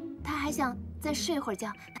他还想再睡会儿觉。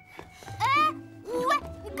哎，喂，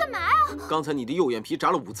你干嘛呀？刚才你的右眼皮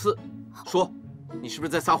眨了5次，说，你是不是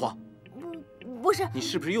在撒谎？不是。你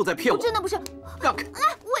是不是又在骗我？真的不是。让开！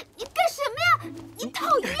哎，喂，你干什么呀？你讨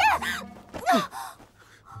厌！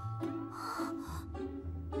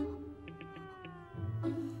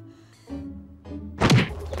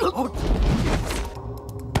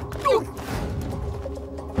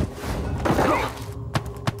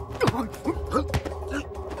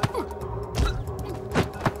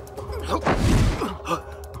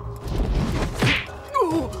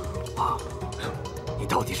你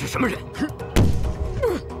到底是什么人？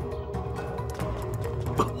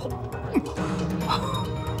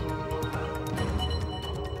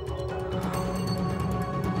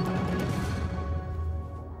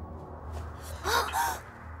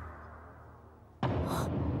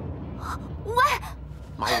喂，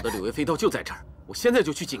马武的柳叶飞刀就在这儿，我现在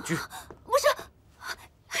就去警局。不是，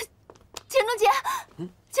钱钟杰，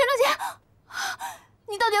钱钟杰，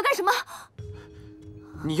你到底要干什么？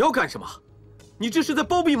你要干什么？你这是在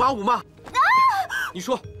包庇马武吗？你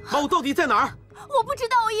说马武到底在哪儿？我不知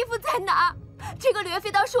道我衣服在哪儿。这个柳叶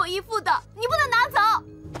飞刀是我姨父的，你不能拿走。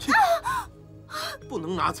不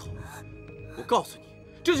能拿走！我告诉你，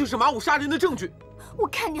这就是马武杀人的证据。我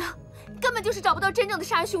看你根本就是找不到真正的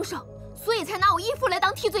杀人凶手，所以才拿我姨父来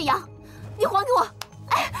当替罪羊。你还给我！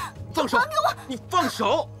哎，放手！还给我！你放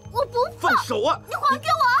手！我不放手啊！你还给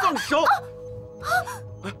我！放手！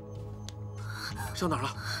哎，伤哪儿了？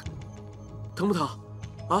疼不疼？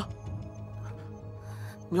啊？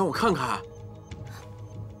你让我看看。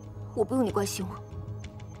我不用你关心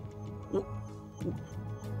我。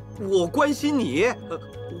我关心你？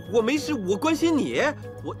我没事，我关心你。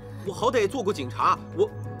我好歹也做过警察，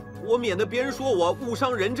我免得别人说我误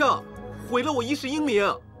伤人证，毁了我一世英名。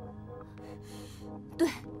对，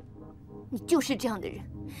你就是这样的人，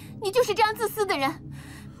你就是这样自私的人。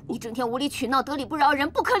你整天无理取闹，得理不饶人，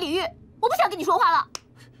不可理喻。我不想跟你说话了。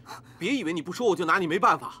别以为你不说我就拿你没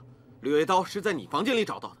办法。柳叶刀是在你房间里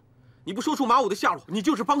找到的，你不说出马武的下落，你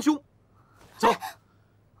就是帮凶。走，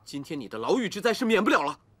今天你的牢狱之灾是免不了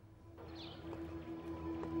了。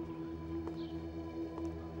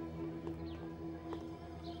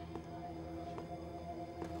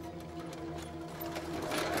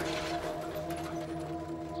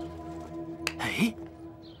哎，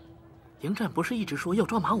迎战不是一直说要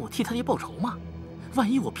抓马武替他爹报仇吗？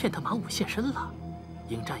万一我骗他马武现身了，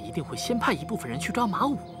迎战一定会先派一部分人去抓马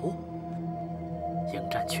武。迎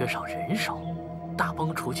战缺少人手，大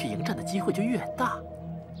帮除去迎战的机会就越大。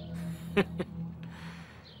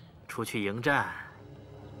除去迎战，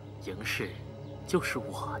迎氏就是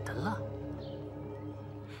我的了。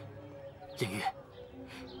映月，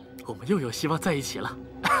我们又有希望在一起了。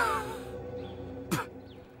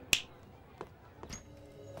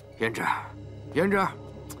胭脂，胭脂，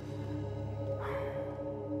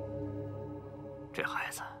这孩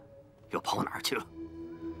子又跑哪儿去了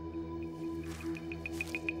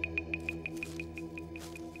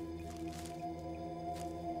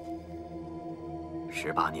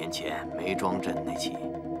？18年前梅庄镇那起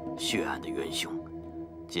血案的元凶，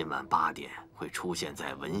今晚8点会出现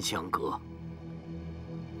在闻香阁。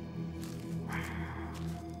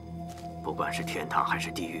不管是天堂还是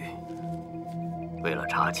地狱，为了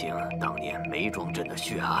查清当年梅庄镇的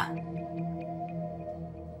血案，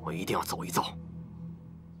我一定要走一遭。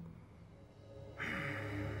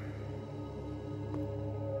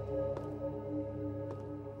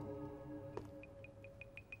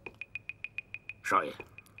少爷，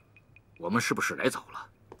我们是不是来早了？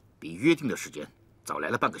比约定的时间早来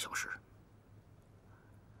了半个小时。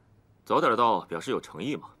早点到表示有诚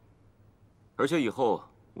意嘛。而且以后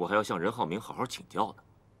我还要向任浩明好好请教呢。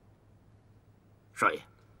少爷，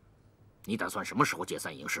你打算什么时候解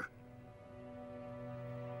散营事？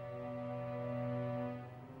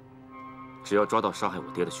只要抓到杀害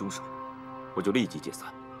我爹的凶手，我就立即解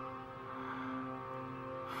散。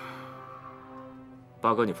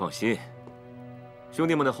八哥，你放心，兄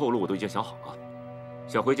弟们的后路我都已经想好了。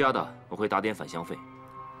想回家的，我会打点返乡费；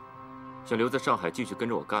想留在上海继续跟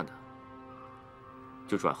着我干的，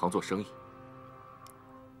就转行做生意。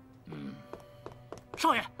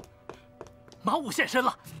少爷，马武现身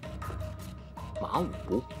了。马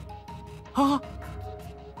武？啊！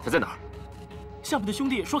他在哪儿？下面的兄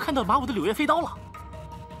弟说看到马武的柳叶飞刀了。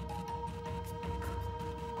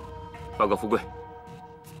报告富贵，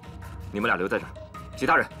你们俩留在这儿，其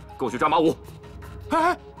他人跟我去抓马武。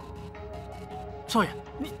哎，少爷，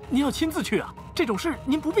您要亲自去啊？这种事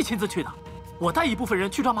您不必亲自去的，我带一部分人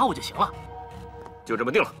去抓马武就行了。就这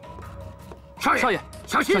么定了。少爷，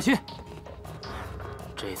小心！小心！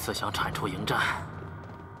这次想铲除营战，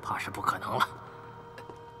怕是不可能了。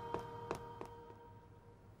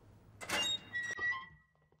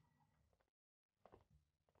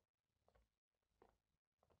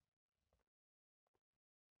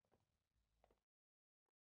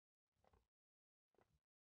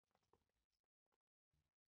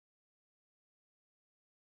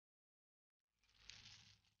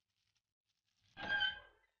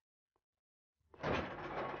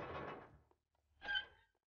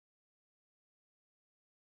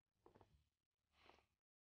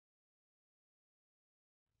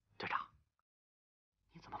队长，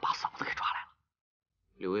你怎么把嫂子给抓来了？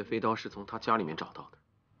柳叶飞刀是从他家里面找到的，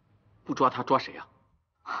不抓他抓谁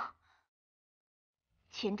啊？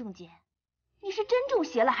钱仲杰，你是真中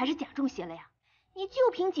邪了还是假中邪了呀？你就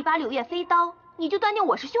凭几把柳叶飞刀，你就断定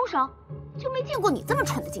我是凶手？就没见过你这么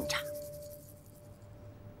蠢的警察。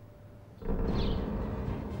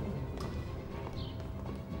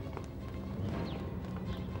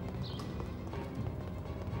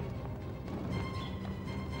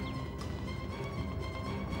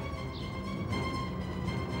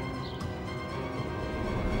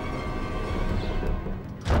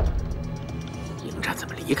怎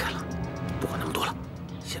么离开了？不管那么多了，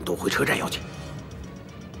先夺回车站要紧。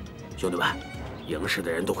兄弟们，营市的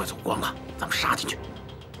人都快走光了，咱们杀进去。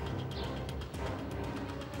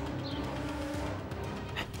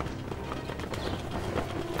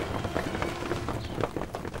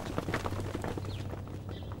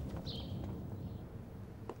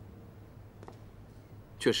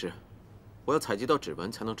确实，我要采集到指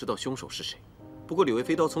纹才能知道凶手是谁。不过柳叶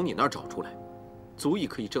飞刀从你那儿找出来，足以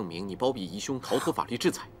可以证明你包庇疑凶，逃脱法律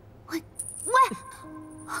制裁。喂，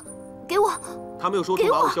给我！他没有说出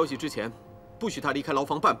马武消息之前，不许他离开牢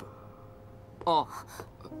房半步。哦，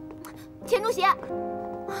钱仲邪，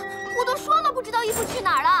我都说了不知道衣服去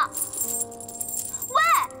哪儿了。喂，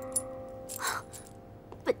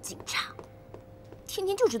笨警察，天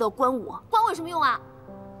天就知道关我有什么用啊？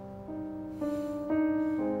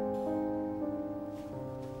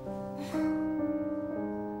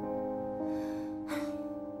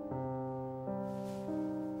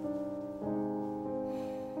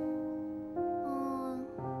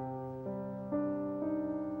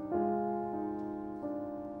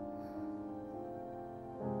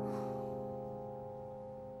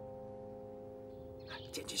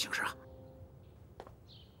见机行事啊！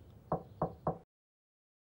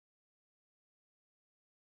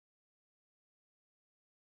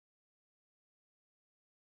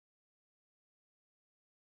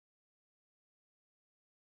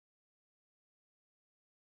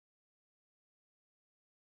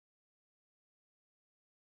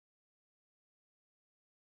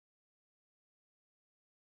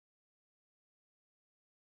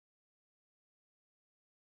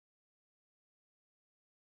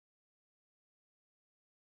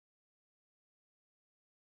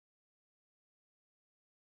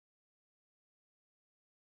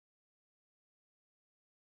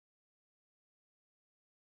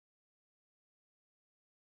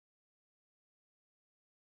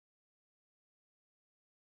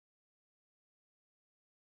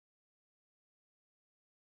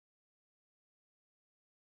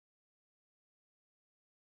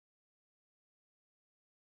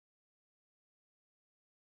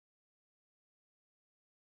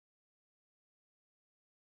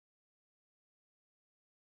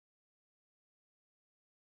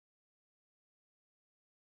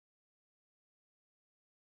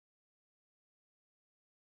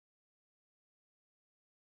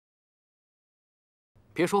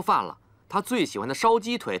别说饭了，他最喜欢的烧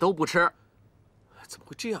鸡腿都不吃。怎么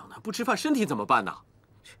会这样呢？不吃饭身体怎么办呢？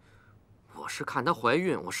我是看她怀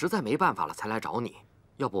孕，我实在没办法了才来找你。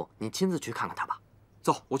要不你亲自去看看她吧。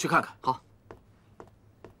走，我去看看。好。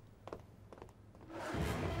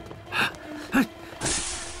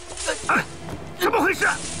怎么回事？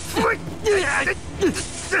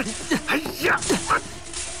哎呀！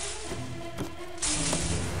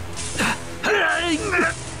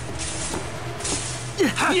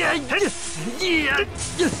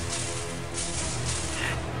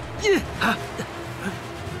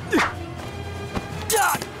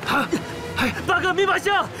八哥密码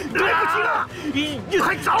箱，来不及了！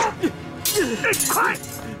快走！快！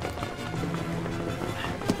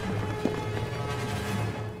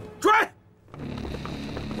追！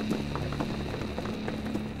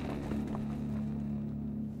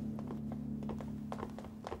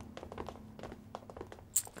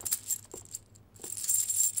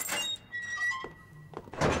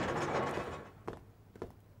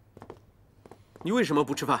你为什么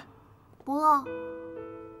不吃饭？不饿。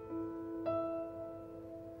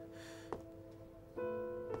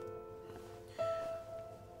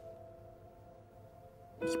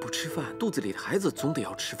你不吃饭，肚子里的孩子总得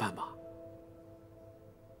要吃饭吧？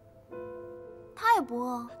他也不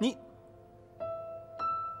饿。你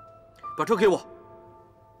把车给我。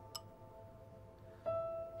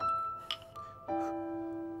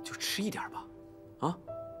就吃一点吧，啊？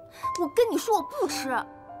我跟你说，我不吃。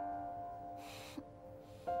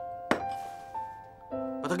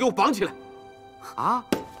把他给我绑起来！啊！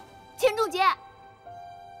钱仲杰。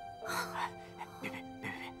别！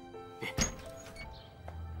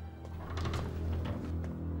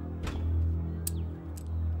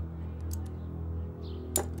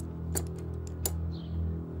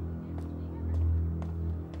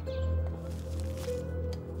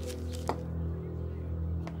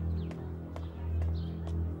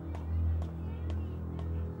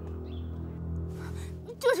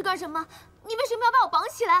这是干什么？你为什么要把我绑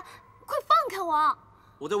起来？快放开我！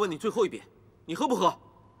我再问你最后一遍，你喝不喝？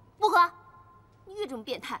不喝。你越这么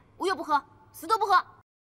变态，我越不喝，死都不喝。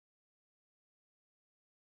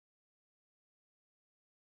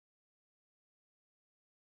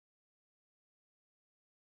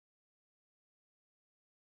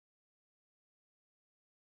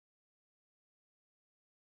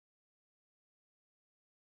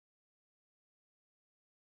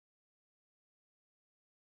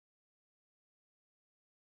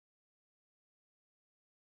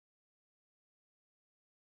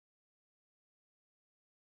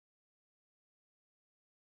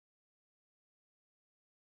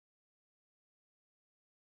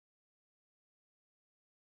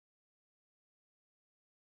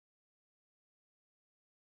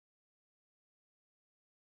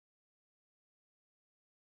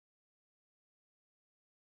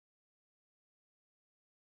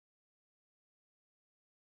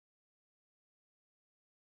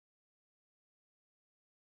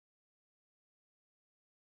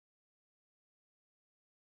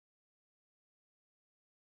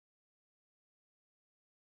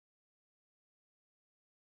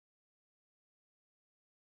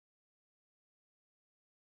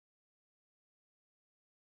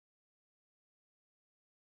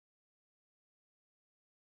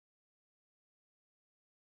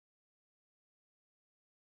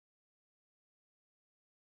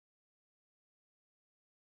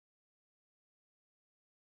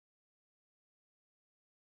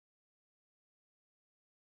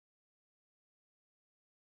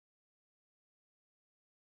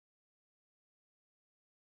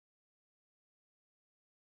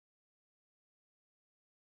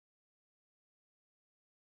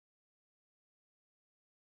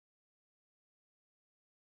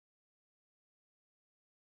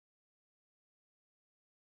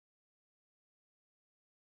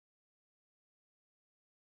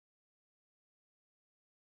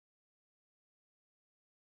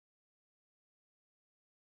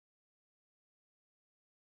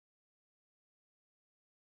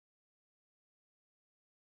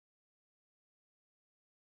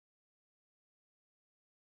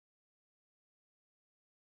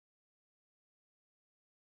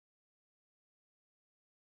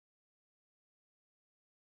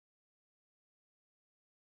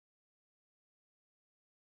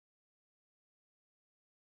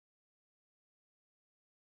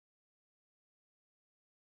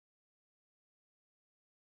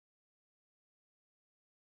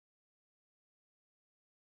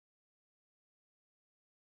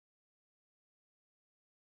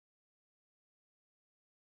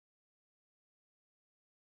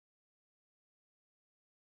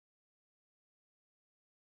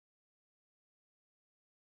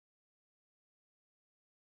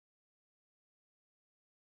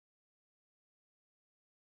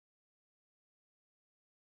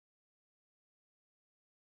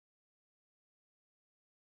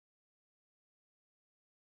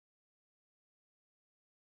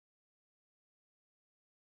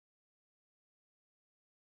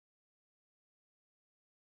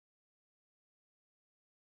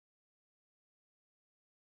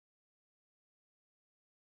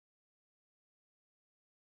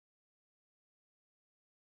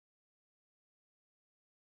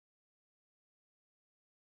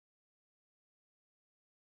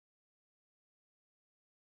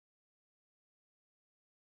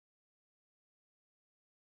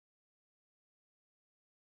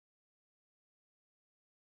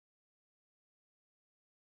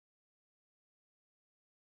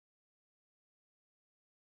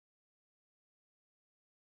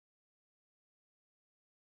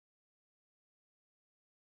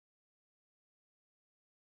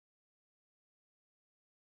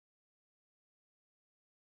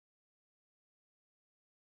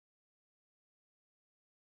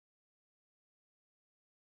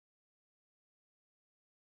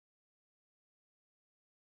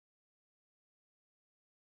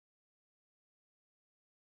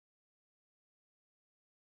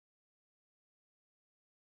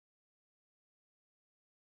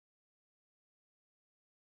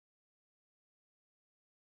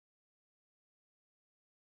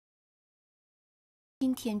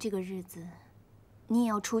今天这个日子，你也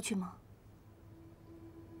要出去吗？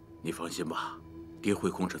你放心吧，爹会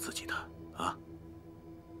控制自己的啊。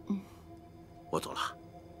我走了。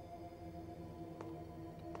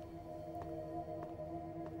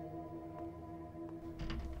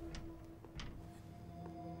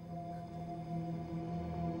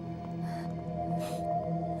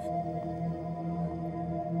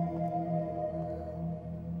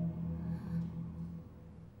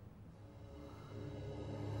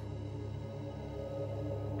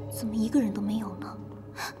怎么一个人都没有呢？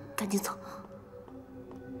赶紧走！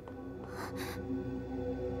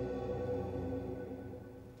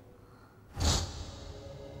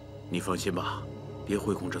你放心吧，爹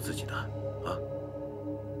会控制自己的啊。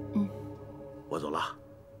我走了。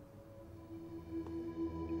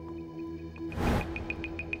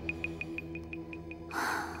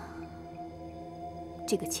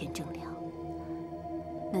这个钱正亮，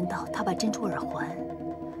难道他把珍珠耳环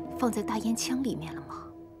放在大烟枪里面了吗？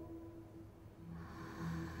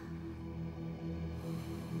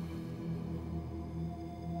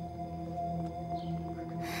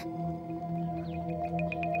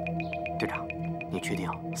队长，你确定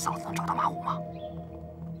嫂子能找到马武吗？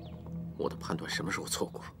我的判断什么时候错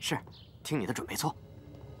过？是，听你的准没错。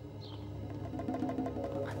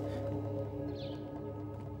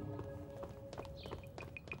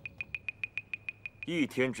1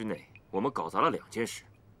天之内，我们搞砸了2件事：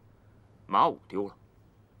马武丢了，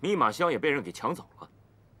密码箱也被人给抢走了。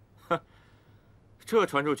哼，这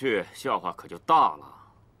传出去，笑话可就大了。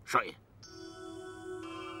少爷，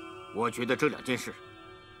我觉得这2件事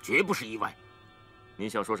绝不是意外。你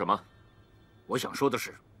想说什么？我想说的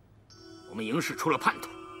是，我们营市出了叛徒。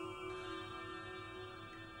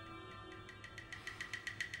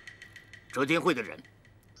折天会的人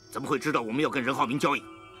怎么会知道我们要跟任浩明交易？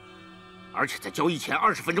而且在交易前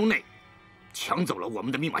20分钟内，抢走了我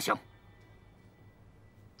们的密码箱。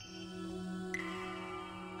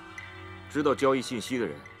知道交易信息的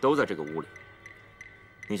人都在这个屋里。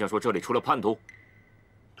你想说这里出了叛徒？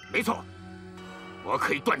没错，我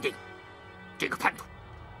可以断定，这个叛徒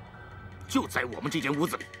就在我们这间屋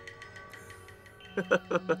子里。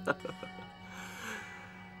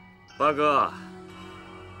八哥，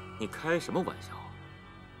你开什么玩笑？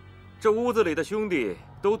这屋子里的兄弟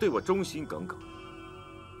都对我忠心耿耿，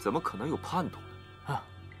怎么可能有叛徒呢？啊！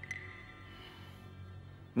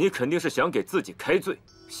你肯定是想给自己开罪，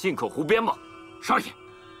信口胡编吧？少爷，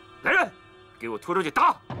来人，给我拖出去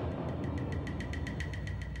打！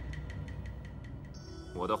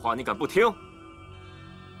我的话你敢不听？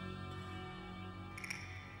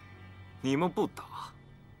你们不打，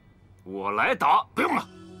我来打。不用了，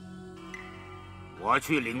我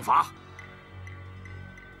去领罚。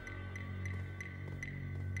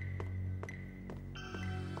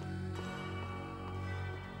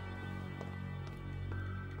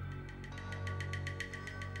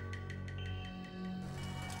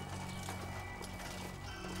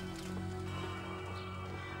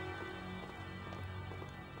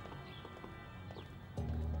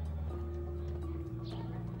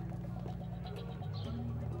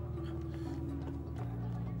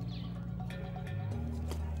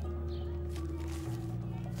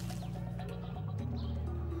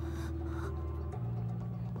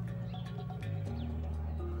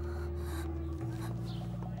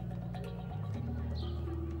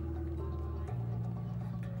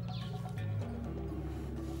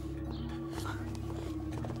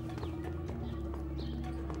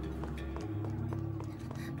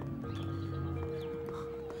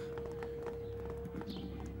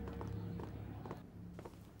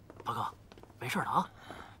八哥，没事的啊，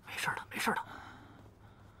没事的，没事的。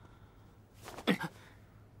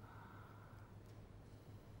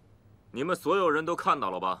你们所有人都看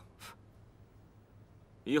到了吧？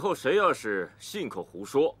以后谁要是信口胡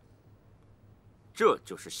说，这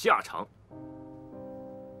就是下场。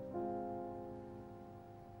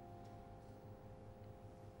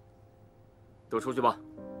都出去吧。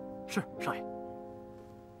是，少爷。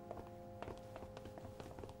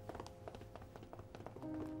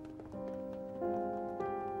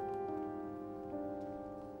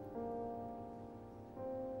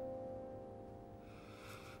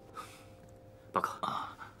报告。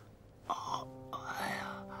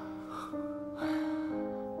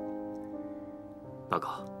报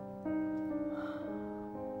告，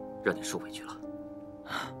让你受委屈了。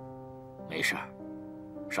没事，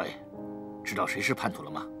少爷，知道谁是叛徒了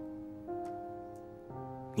吗？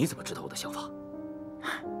你怎么知道我的想法？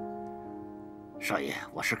少爷，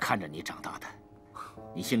我是看着你长大的，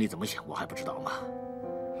你心里怎么想，我还不知道吗？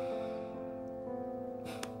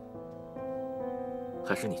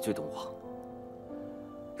还是你最懂我。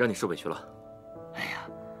让你受委屈了。哎呀，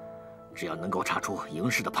只要能够查出嬴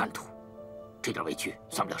氏的叛徒，这点委屈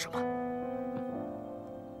算不了什么。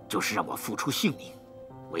就是让我付出性命，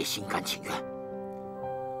我也心甘情愿。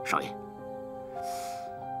少爷，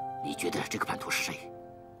你觉得这个叛徒是谁？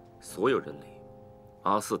所有人里，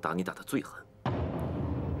阿四打你打得最狠。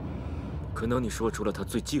可能你说出了他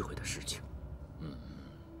最忌讳的事情。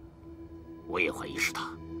我也怀疑是他。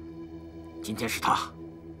今天是他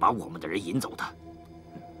把我们的人引走的。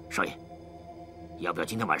少爷，要不要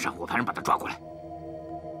今天晚上我派人把他抓过来？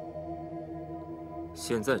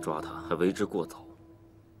现在抓他还为之过早。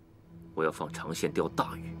我要放长线钓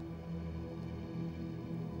大鱼。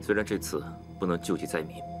虽然这次不能救济灾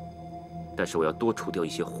民，但是我要多除掉一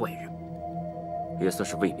些坏人，也算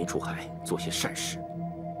是为民除害，做些善事。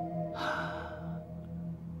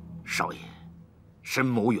少爷，深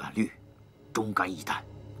谋远虑，忠肝义胆，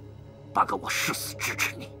八哥我誓死支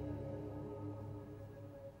持你。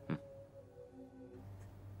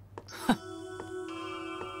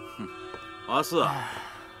阿四，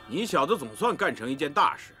你小子总算干成一件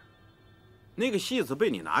大事。那个戏子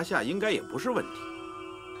被你拿下，应该也不是问题。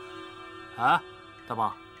啊，大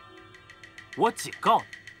王，我警告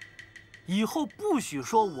你，以后不许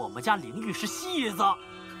说我们家灵玉是戏子。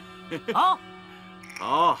啊！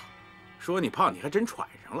好，说你胖，你还真喘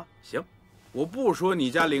上了。行，我不说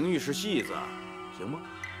你家灵玉是戏子，行吗？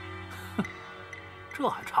这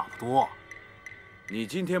还差不多。你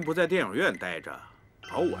今天不在电影院待着，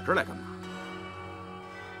跑我这儿来干嘛？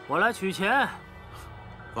我来取钱。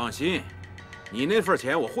放心，你那份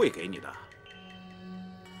钱我会给你的。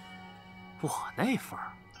我那份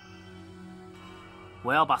儿，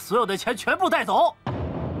我要把所有的钱全部带走。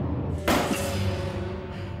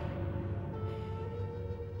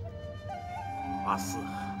阿四，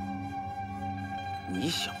你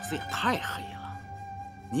小子也太黑了！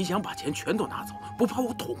你想把钱全都拿走，不怕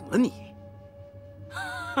我捅了你？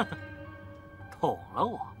捅了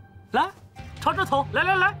我？来，朝这捅！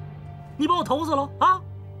来，你把我捅死了啊！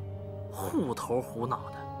虎头虎脑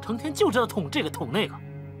的，成天就知道捅这个捅那个。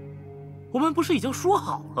我们不是已经说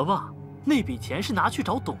好了吗？那笔钱是拿去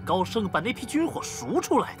找董高升把那批军火赎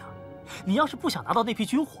出来的。你要是不想拿到那批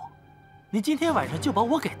军火，你今天晚上就把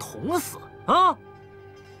我给捅死啊！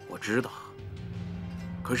我知道，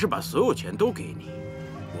可是把所有钱都给你，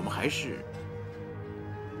我们还是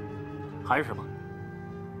什么？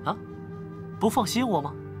啊？不放心我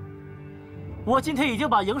吗？我今天已经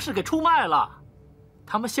把嬴氏给出卖了，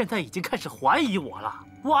他们现在已经开始怀疑我了。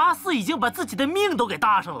我阿四已经把自己的命都给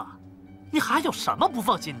搭上了，你还有什么不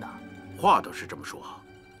放心的？话倒是这么说，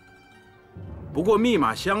不过密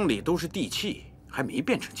码箱里都是地契，还没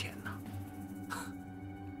变成钱呢。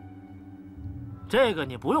这个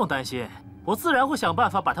你不用担心，我自然会想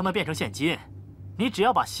办法把它们变成现金，你只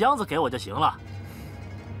要把箱子给我就行了。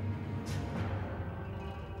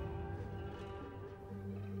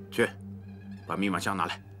去，把密码箱拿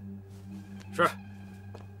来。是。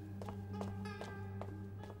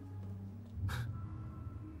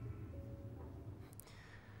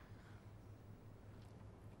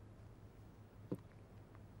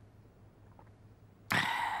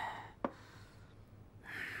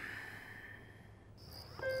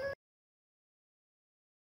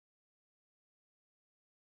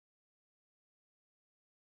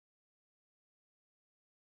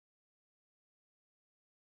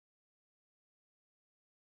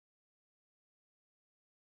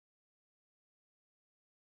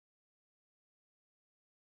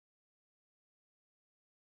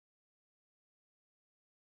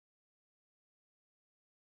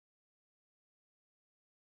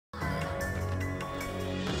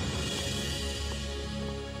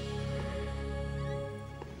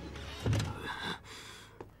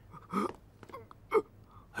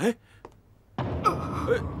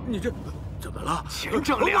你这怎么了？钱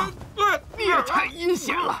正良，你也太阴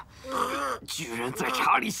险了，居然在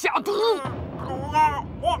茶里下毒！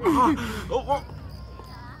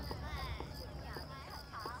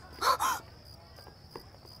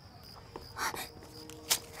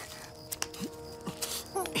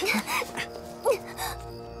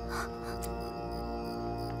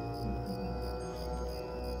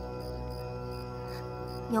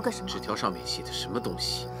你要干什么？纸条上面写的什么东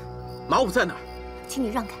西？马武在哪儿？请你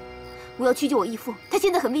让开，我要去救我义父，他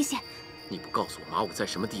现在很危险。你不告诉我马武在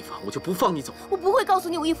什么地方，我就不放你走。我不会告诉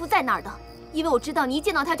你我义父在哪儿的，因为我知道你一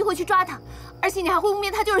见到他就会去抓他，而且你还会污蔑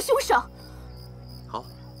他就是凶手。好，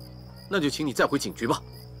那就请你再回警局吧。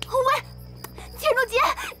喂，钱如杰，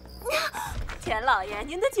钱老爷，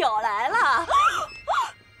您的酒来了。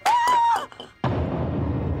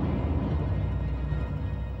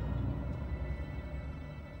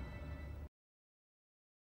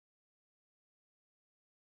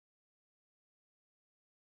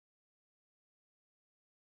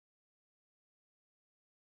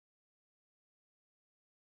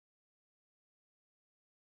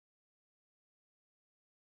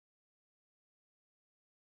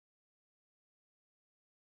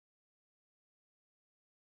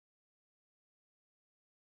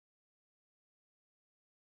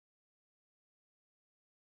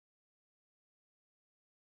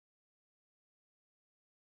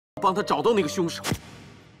帮他找到那个凶手。